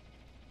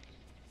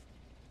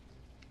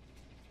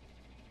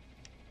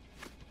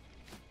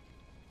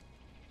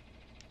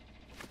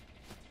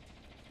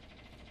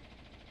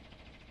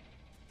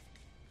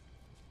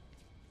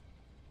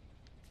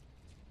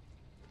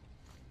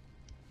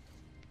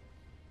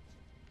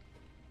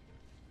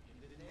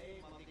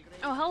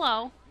 Oh,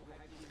 hello.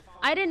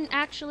 I didn't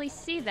actually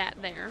see that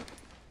there.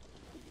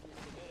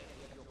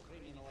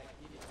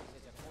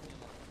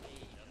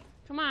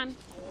 Come on.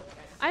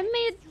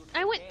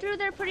 I went through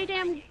there pretty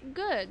damn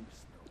good,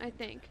 I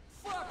think.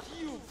 Fuck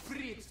you,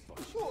 freaks!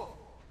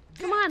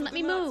 Come on, let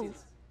me move.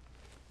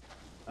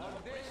 Our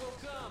day will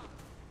come.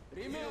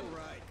 Remember,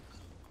 right?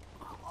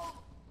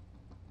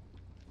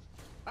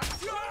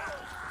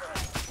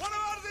 What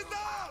about the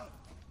dog?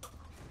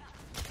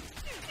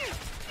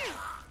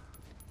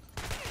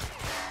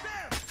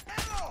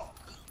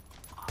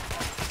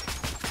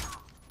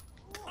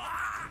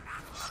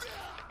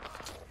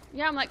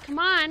 Yeah, I'm like, come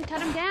on,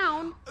 cut him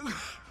down.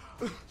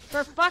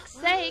 For fuck's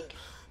sake.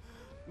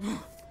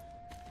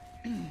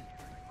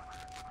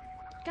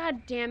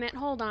 God damn it,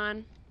 hold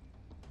on.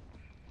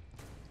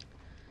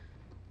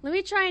 Let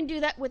me try and do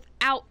that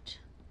without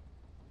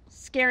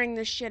scaring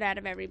the shit out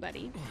of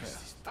everybody.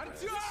 Just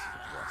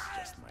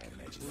my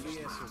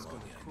imagination.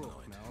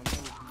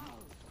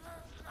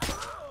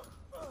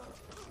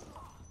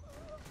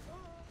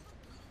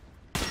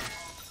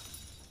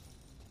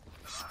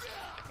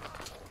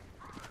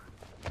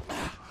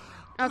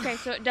 Okay,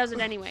 so it does it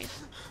anyway.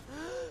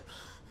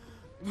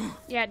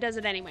 Yeah, it does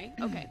it anyway.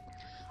 Okay.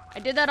 I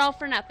did that all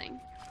for nothing.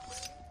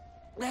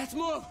 Let's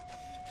move.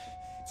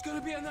 It's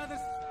gonna be another.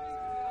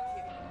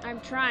 I'm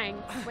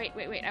trying.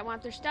 Wait. I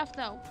want their stuff,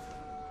 though.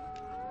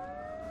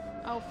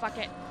 Oh, fuck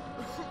it.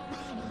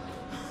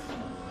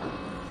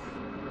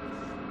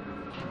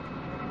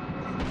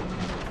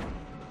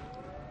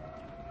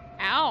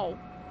 Ow.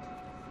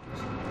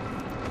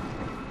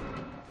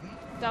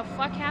 The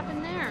fuck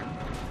happened there?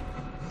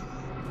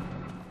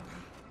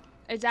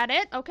 Is that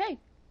it? Okay.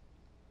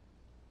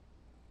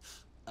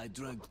 I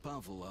dragged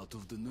Pavel out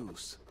of the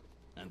noose,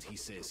 and he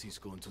says he's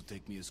going to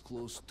take me as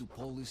close to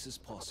Polis as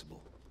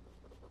possible.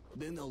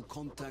 Then I'll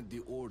contact the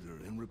Order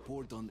and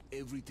report on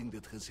everything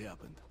that has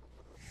happened.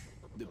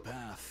 The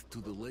path to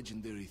the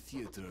legendary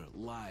theater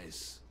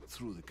lies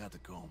through the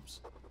catacombs.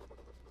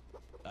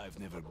 I've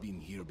never been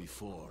here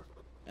before,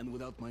 and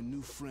without my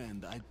new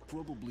friend, I'd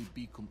probably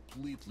be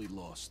completely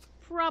lost.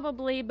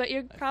 Probably, but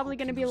you're probably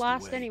going to be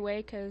lost way.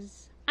 anyway,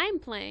 because I'm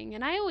playing,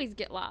 and I always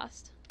get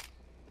lost.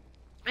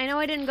 I know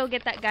I didn't go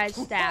get that guy's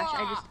stash.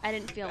 I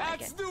didn't feel like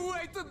That's it. the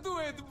way to do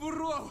it,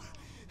 bro.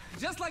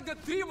 Just like the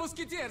Three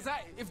Musketeers,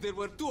 if there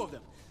were two of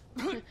them.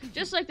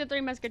 Just like the Three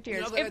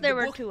Musketeers, You know, if there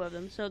were book, two of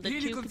them. So the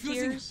really two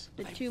confusing. Musketeers,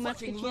 the I two fucking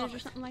Musketeers love or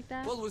it. something like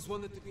that. Always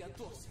wanted to be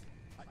Athos.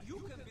 You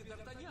can be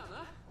D'Artagnan,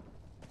 huh?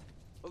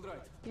 All right.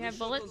 You have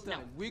bullets? No.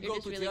 We You're go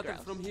just to really theater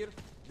gross. from here,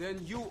 then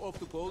you off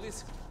to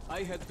Polis.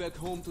 I head back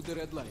home to the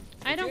Red Line.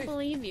 I don't okay?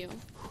 believe you.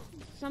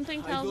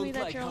 Something I tells don't me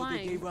that like you're how they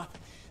lying. gave up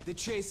the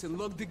chase and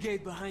locked the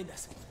gate behind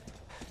us.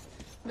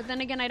 But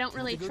then again, I don't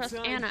really a good trust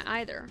sign. Anna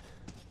either.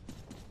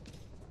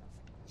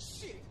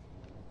 Shit.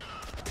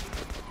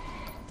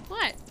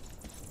 What?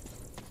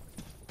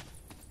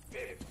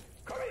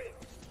 Come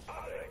in.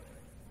 Andre.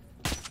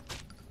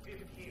 In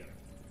here.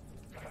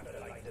 Cut the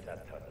light to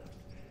that tunnel.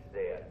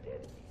 They are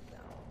dead now.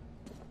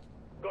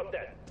 Got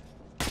that.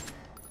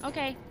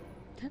 Okay.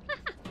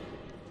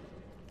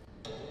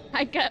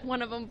 I got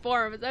one of them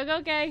for him. It's like,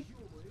 okay.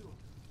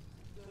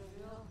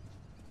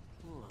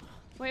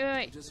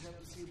 Wait. Just have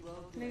to see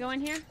about Can I go in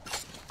here?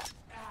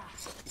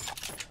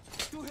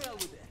 to hell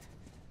with that.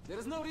 There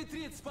is no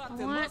retreat spot, I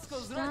and want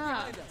Moscow's right stuff.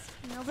 behind us.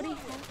 Nobody.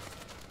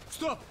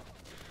 Stop!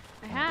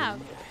 I have.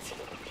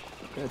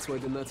 That's why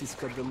the Nazis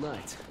cut the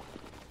lights.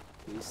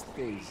 These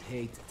things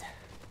hate it.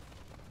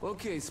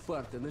 Okay,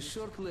 Spartan, a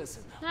short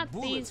lesson. Not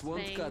Bullets these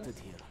won't things. cut it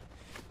here.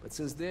 But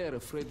since they're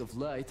afraid of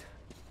light,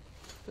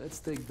 let's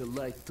take the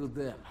light to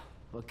them,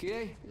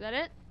 okay? Is that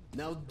it?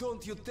 Now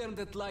don't you turn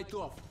that light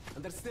off.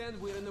 Understand,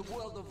 we're in a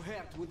world of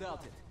hurt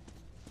without it.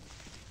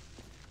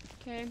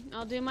 Okay,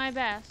 I'll do my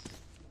best.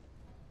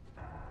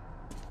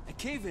 A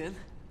cave-in?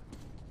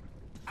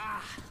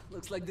 Ah,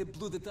 looks like they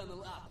blew the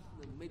tunnel up.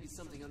 Maybe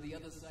something on the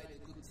other side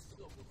they couldn't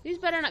stop. These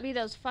better not be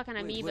those fucking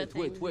amoeba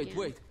things. again.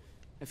 Wait.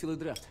 I feel a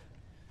draft.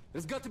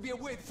 There's got to be a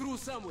way through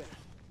somewhere.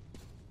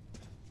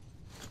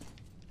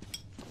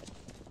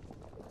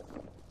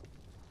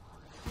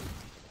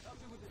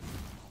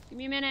 Give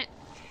me a minute.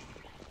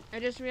 I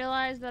just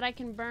realized that I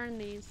can burn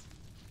these.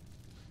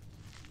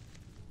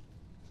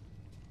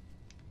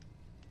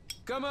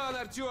 Come on,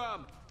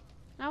 Artyom!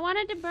 I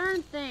wanted to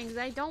burn things.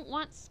 I don't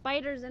want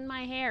spiders in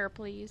my hair,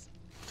 please.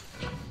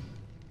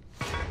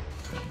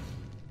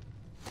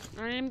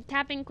 I'm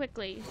tapping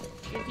quickly.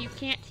 If you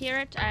can't hear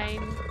it,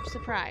 I'm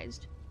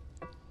surprised.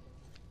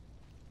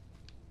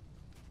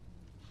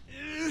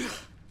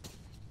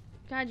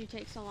 God, you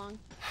take so long.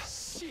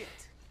 Shit!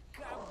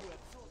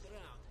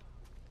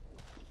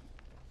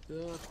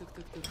 Oh,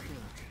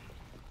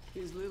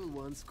 These little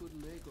ones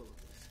couldn't make all of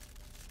this.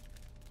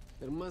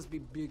 There must be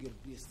bigger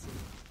beasts.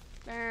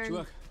 Burn.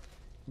 Чувак,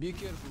 be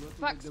careful not to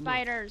Fuck wake them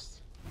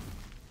spiders.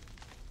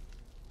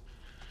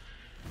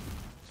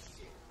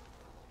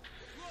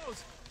 up.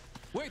 Close!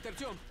 Wait,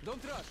 Artyom,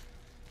 don't rush.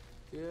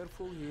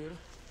 Careful here.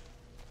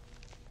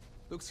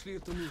 Looks clear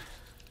to me.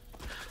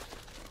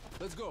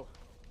 Let's go.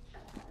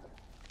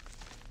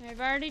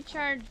 I've already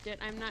charged it.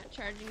 I'm not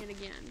charging it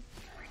again.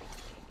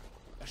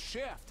 A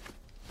shaft.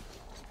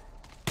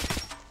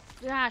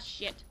 Ah,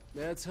 shit.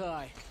 That's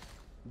high.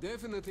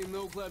 Definitely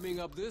no climbing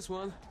up this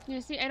one.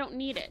 You see, I don't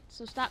need it,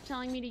 so stop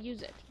telling me to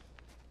use it.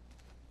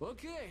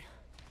 Okay.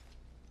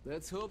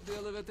 Let's hope the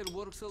elevator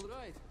works all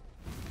right.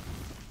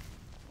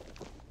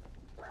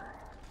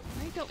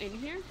 Can I go in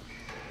here?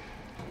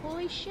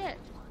 Holy shit.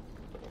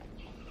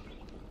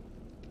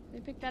 Did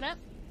I pick that up?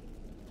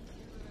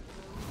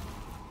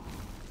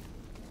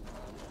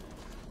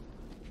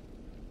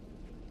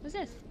 What's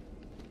this?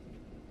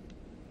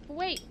 Oh,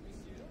 wait.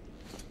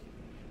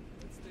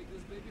 Let's take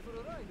this baby for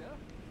a ride, huh?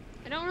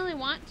 I don't really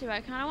want to.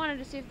 I kind of wanted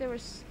to see if there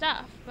was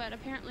stuff, but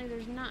apparently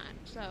there's not,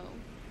 so...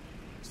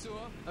 So,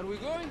 are we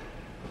going?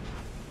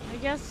 I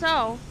guess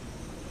so.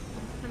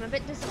 I'm a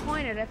bit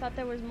disappointed. I thought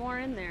there was more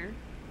in there.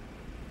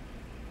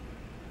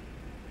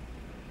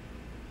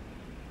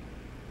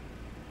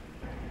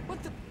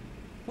 What the...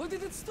 Why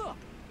did it stop?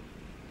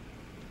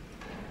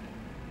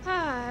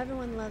 Ah,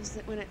 everyone loves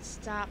it when it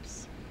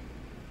stops.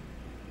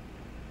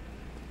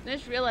 I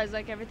just realized,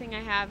 like, everything I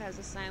have has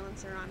a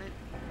silencer on it.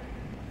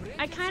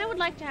 I kind of would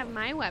like to have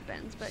my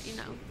weapons, but, you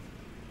know.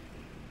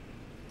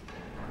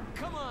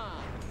 Come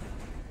on!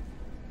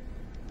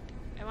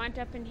 I want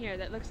up in here.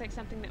 That looks like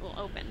something that will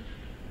open.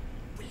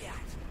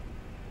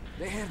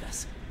 They heard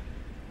us.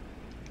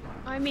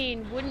 I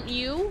mean, wouldn't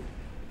you?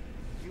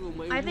 You,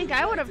 I think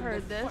I would have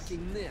heard this.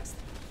 Fucking nest.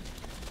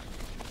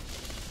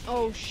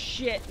 Oh,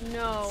 shit.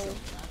 No.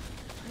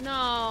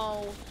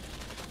 No.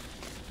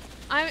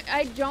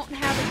 I don't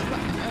have a...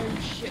 Oh,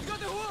 shit. Got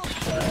the wall!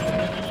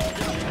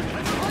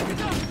 Lock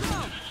it up! Go!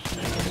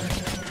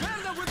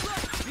 Merda, we're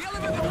blocked! The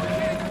elevator won't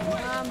carry that way!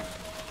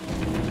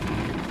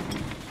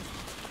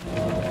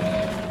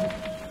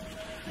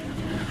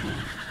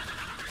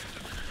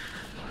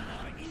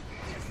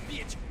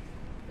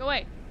 Go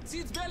away. See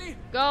its belly?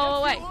 Go That's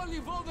away. the only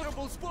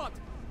vulnerable spot.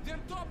 Their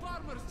top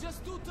armor's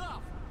just too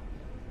tough.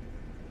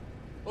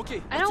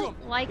 Okay, I don't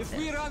Artyom, like if this.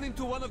 we run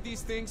into one of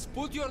these things,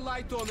 put your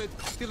light on it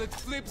till it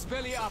flips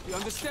belly up, you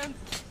understand?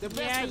 The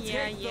best will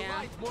take the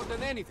light more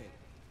than anything.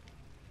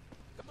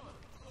 Come on,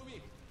 follow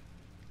me.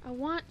 I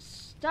want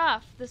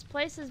stuff. This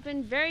place has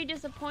been very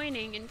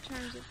disappointing in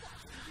terms of...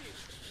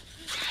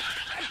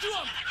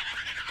 Artyom!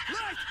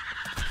 Light!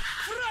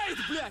 Right,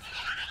 блядь!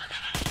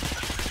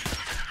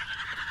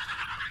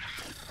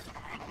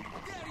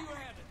 There you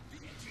have it,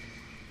 bitch!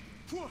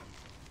 Phew.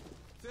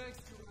 Thanks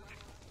to...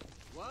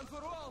 One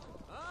for all,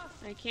 huh?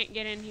 I can't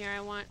get in here.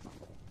 I want...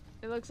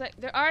 It looks like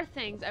there are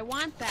things. I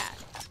want that.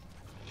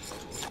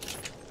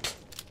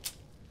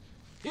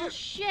 Here. Oh,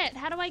 shit.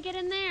 How do I get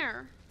in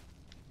there?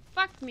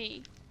 Fuck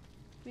me.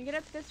 Can we get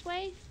up this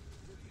way?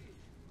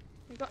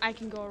 I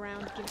can go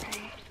around. Give it to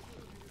me.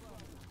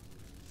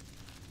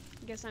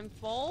 I guess I'm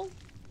full.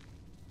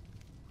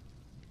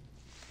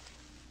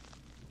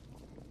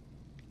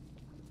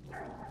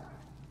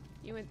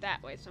 You went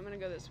that way, so I'm gonna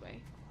go this way.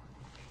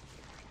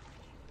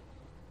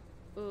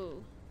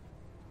 Ooh.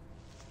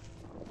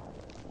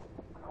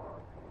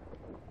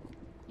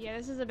 Yeah,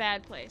 this is a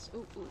bad place.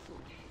 Ooh, ooh,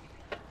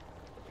 ooh.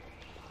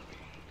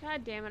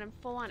 God damn it, I'm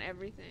full on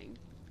everything.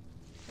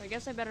 So I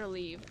guess I better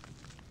leave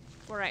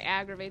before I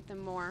aggravate them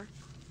more.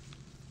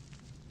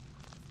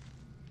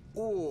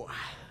 Oh,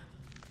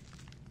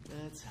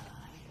 that's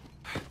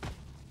high.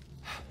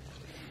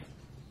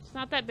 It's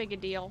not that big a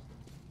deal.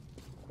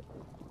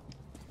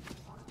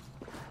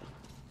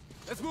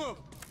 Let's move.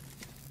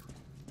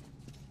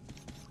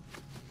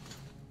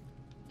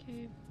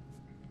 Okay.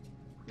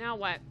 Now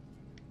what?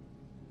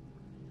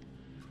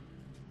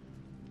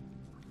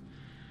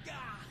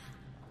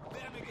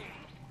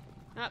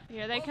 Up,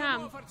 here they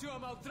come.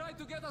 Artyom, I'll try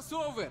to get us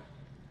over.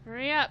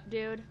 Hurry up,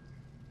 dude.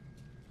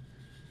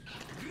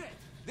 Great.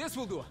 This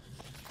will do.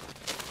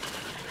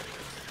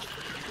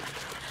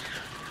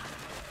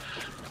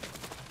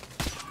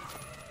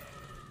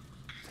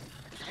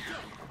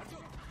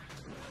 Artyom,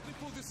 let me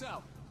pull this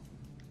out.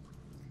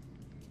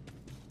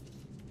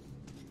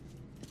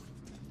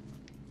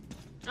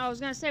 I was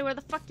gonna say, where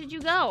the fuck did you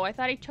go? I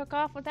thought he took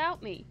off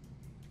without me.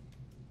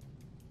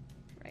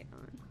 Right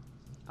on.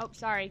 Oh,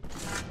 sorry.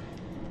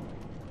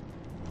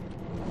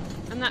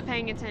 I'm not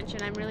paying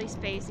attention. I'm really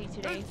spacey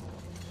today.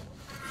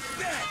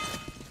 I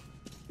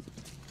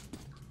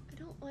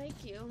don't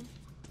like you.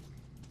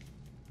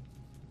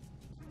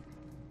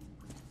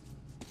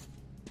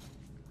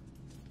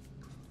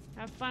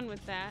 Have fun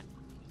with that.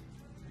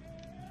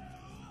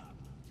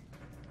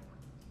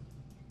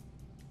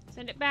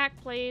 Send it back,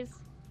 please.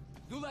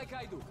 Do like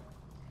I do.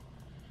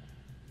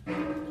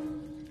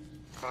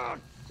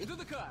 Into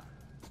the car.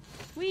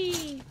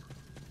 Whee!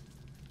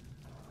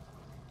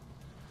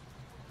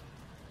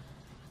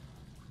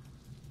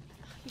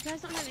 You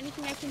guys don't have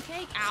anything I can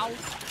take. Ow.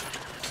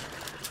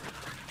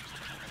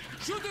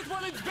 Shoot it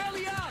while it's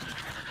belly up.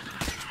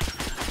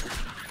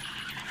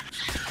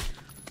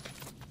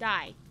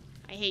 Die.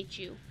 I hate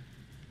you.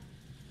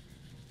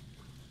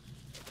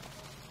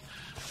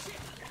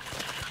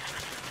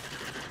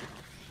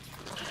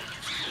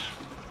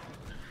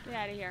 Get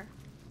out of here.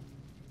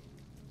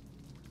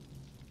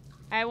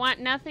 I want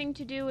nothing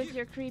to do with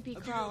your creepy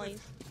crawlies.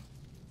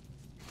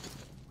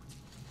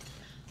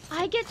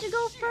 I get to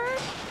go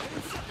first?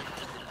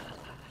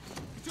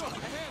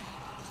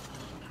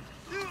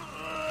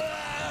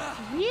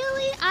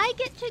 Really? I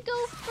get to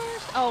go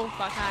first? Oh,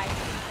 fuck I.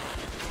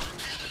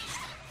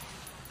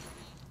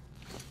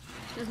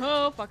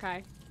 Oh, fuck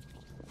I.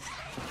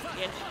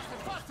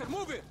 Faster,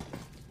 move it.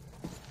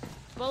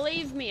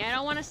 Believe me, I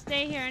don't want to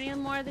stay here any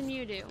more than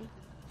you do.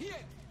 Here.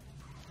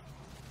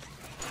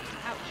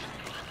 Ouch.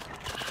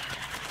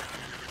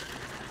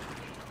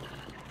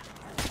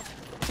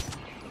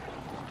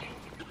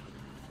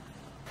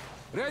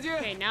 Ready?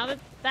 Okay, now that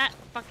that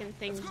fucking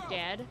thing's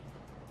dead.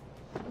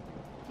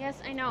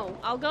 Yes, I know.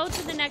 I'll go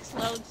to the next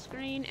load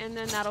screen and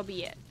then that'll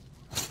be it.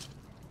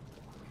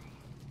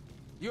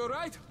 You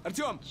alright,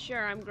 Artyom?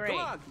 Sure, I'm great. Come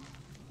on.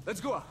 Let's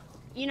go.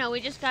 You know,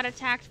 we just got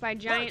attacked by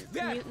giant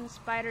there. mutant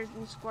spiders and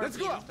Let's go.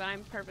 scorpions, but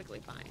I'm perfectly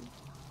fine.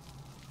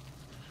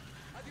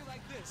 How do you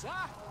like this,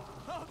 huh?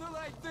 How do you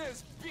like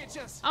this,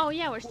 bitches? Oh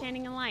yeah, we're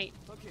standing in light.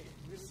 Okay,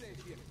 we're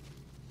safe here.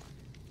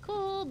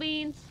 Cool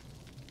beans.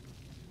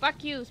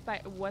 Fuck you,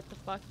 spider. What the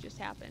fuck just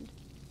happened?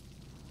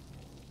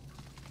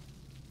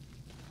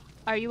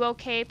 Are you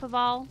okay,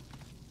 Paval?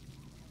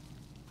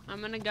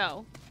 I'm gonna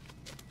go.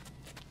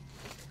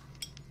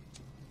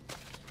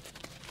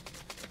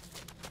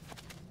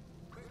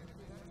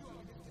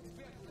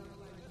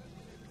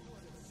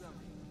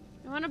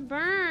 I wanna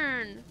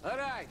burn.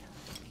 Alright.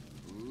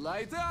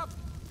 Light up.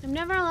 I'm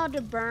never allowed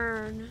to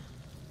burn.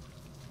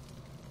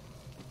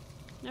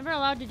 Never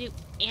allowed to do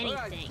anything.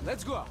 Alright,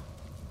 let's go.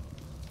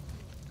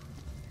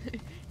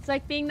 It's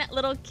like being that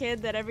little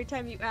kid that every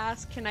time you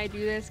ask, can I do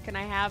this? Can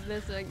I have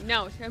this? They're like,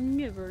 no, I'm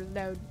never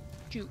allowed to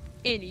do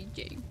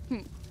anything.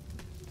 Can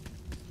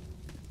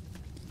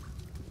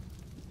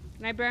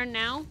I burn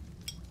now?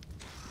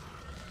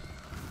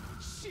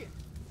 Shit.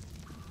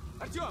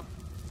 Artyom,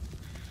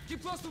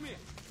 keep close to me.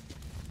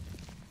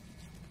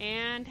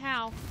 And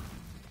how?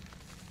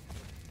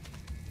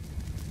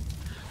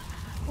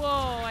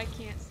 Whoa, I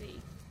can't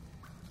see.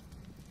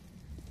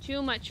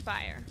 Too much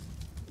fire.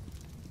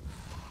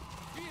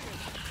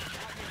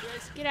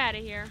 Get out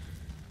of here.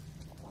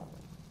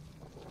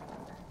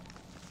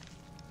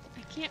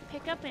 I can't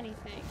pick up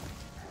anything.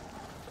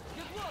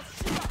 Get close.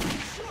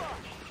 Sure.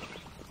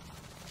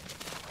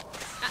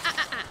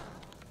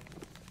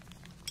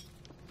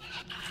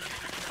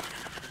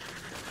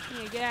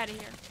 Here, get out of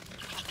here.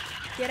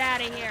 Get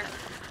out of here.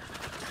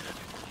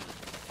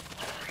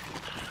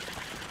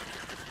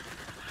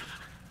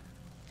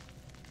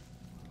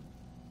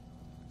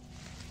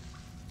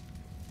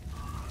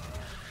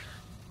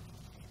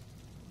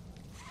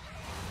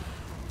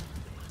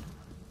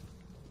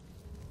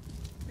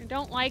 I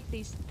don't like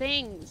these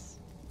things.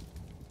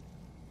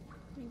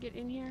 Can I get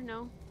in here?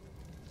 No.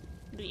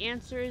 The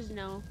answer is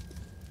no.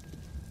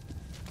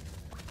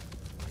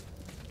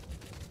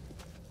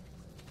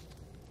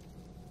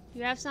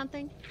 You have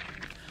something?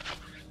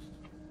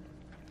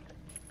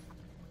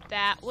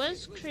 That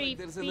was creepy.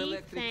 Thanks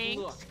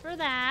for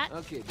that.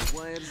 Okay, the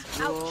wires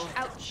go. Ouch,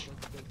 ouch.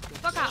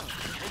 Fuck off.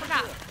 Fuck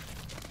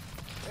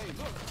off. Hey,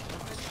 look.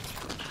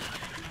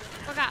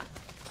 Fuck off.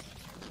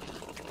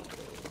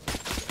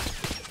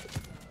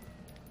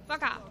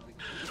 Fuck off.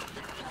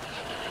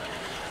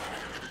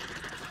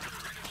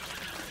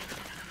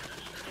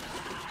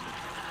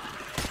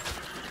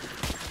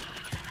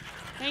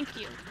 Thank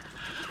you.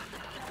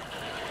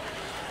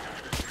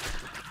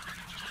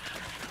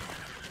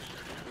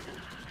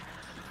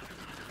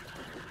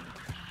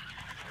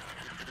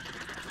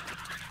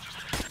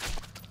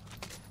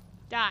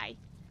 Die.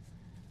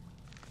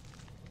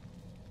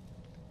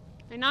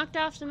 I knocked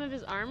off some of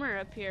his armor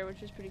up here,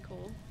 which is pretty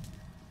cool.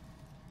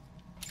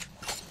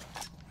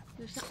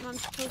 There's something I'm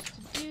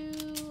supposed to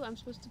do. I'm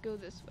supposed to go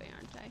this way,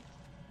 aren't I?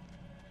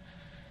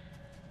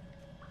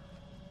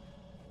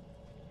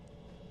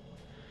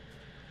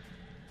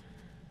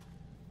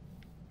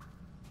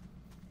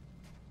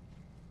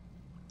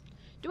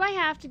 Do I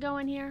have to go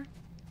in here?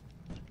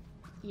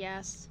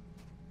 Yes.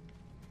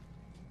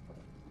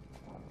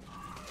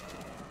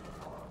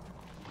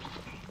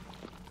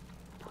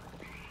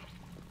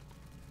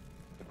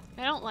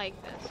 I don't like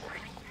this.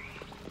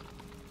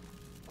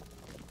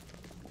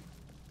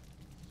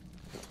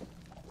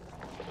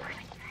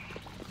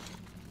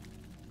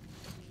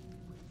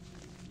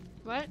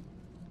 What?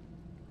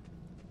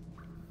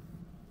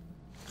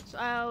 So,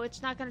 oh,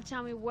 it's not going to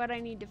tell me what I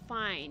need to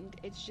find.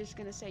 It's just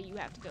going to say you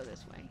have to go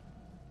this way.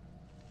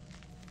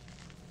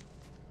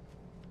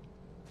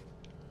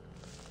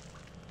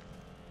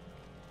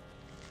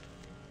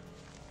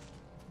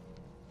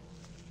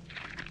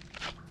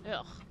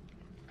 Ugh.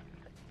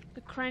 The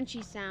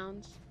crunchy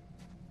sounds.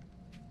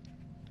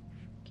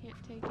 Can't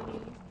take any.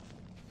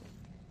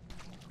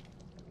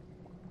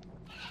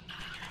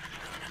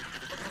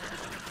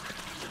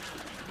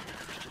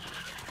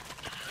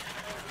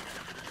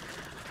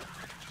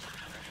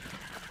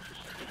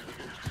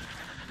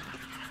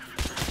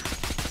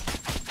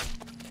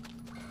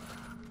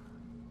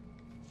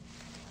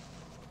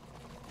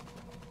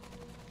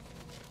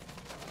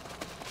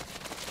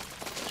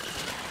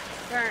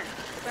 Burn,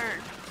 burn,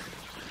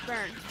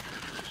 burn.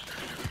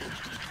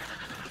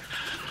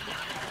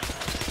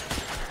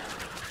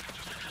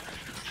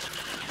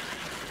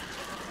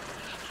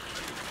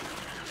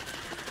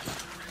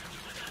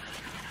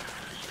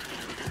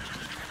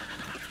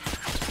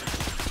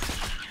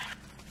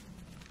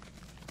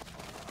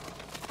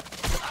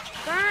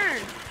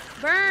 Burn!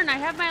 Burn! I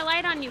have my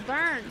light on you.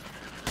 Burn!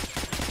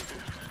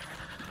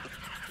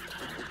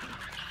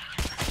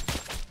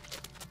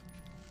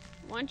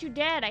 I want you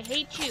dead. I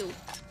hate you.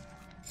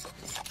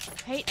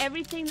 I hate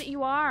everything that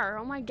you are.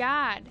 Oh my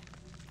god.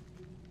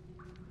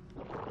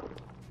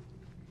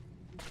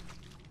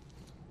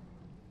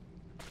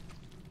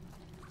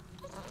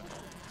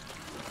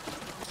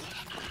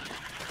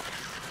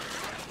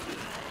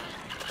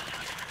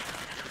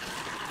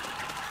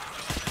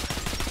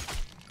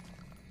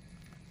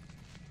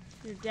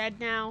 You're dead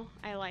now.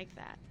 I like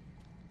that.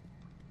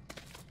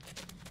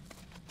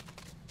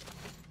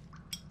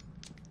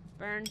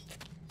 Burn.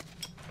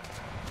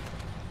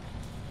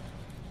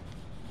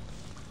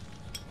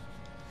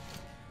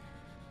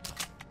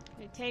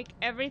 I take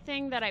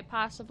everything that I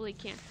possibly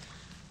can.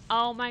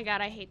 Oh my god,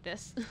 I hate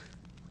this.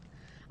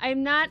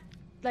 I'm not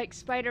like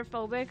spider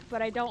phobic,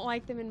 but I don't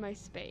like them in my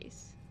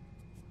space.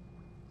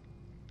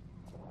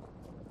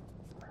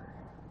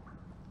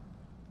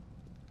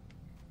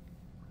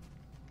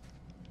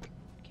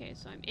 Okay,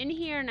 so I'm in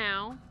here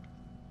now.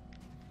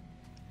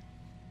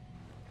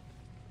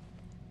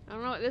 I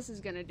don't know what this is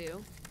gonna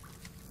do.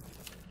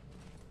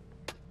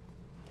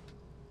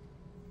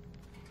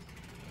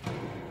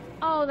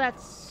 Oh,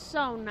 that's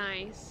so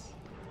nice.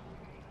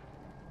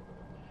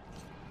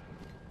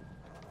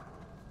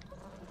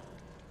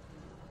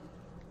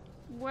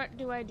 What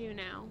do I do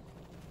now?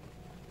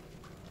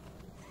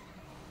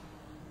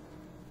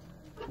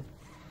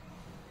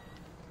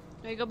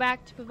 Do I go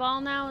back to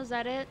Paval now? Is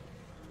that it?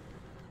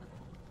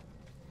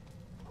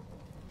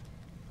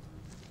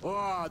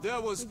 Oh,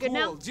 that was Good cool.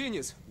 now?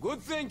 Genius.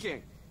 Good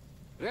thinking.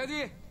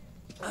 Ready?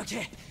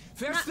 Okay.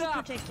 First Not in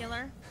up.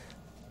 particular.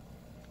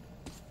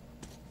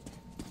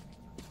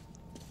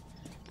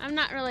 I'm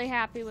not really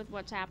happy with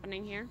what's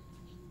happening here.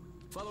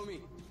 Follow me.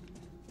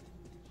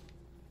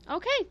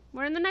 Okay,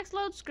 we're in the next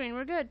load screen.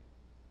 We're good.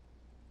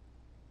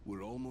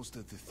 We're almost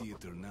at the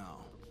theater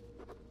now.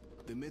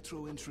 The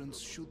metro entrance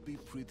should be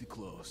pretty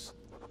close.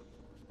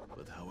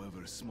 But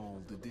however small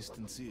the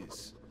distance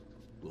is,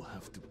 we'll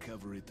have to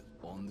cover it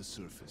on the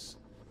surface.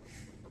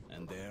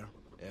 And there,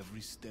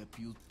 every step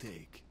you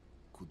take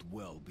could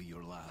well be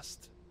your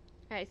last.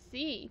 I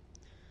see.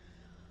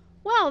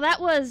 Well, that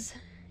was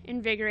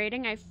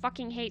invigorating. I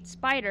fucking hate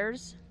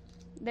spiders.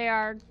 They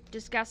are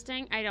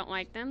disgusting. I don't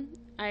like them.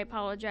 I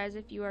apologize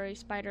if you are a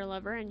spider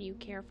lover and you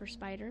care for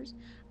spiders.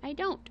 I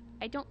don't.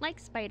 I don't like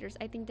spiders.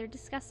 I think they're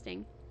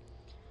disgusting.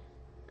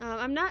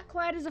 I'm not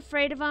quite as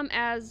afraid of them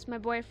as my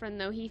boyfriend,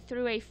 though. He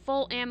threw a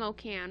full ammo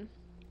can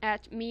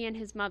at me and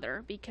his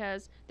mother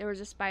because there was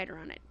a spider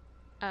on it.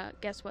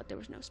 Guess what? There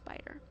was no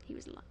spider.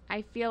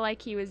 I feel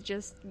like he was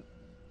just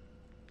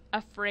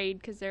afraid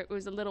because it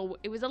was a little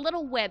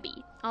webby.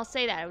 I'll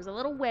say that. It was a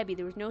little webby.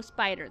 There was no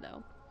spider,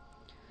 though.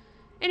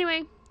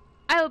 Anyway,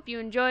 I hope you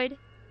enjoyed.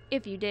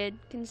 If you did,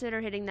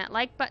 consider hitting that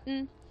like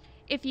button.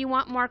 If you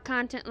want more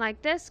content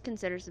like this,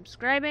 consider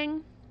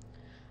subscribing.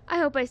 I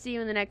hope I see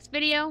you in the next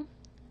video,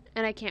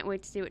 and I can't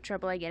wait to see what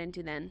trouble I get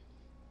into then.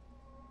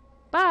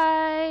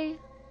 Bye!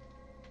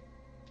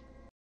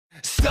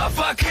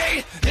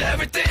 Suffocate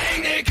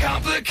everything, they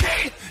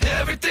complicate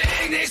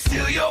everything, they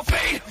steal your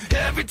fate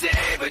every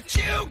day, but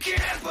you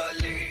can't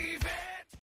believe.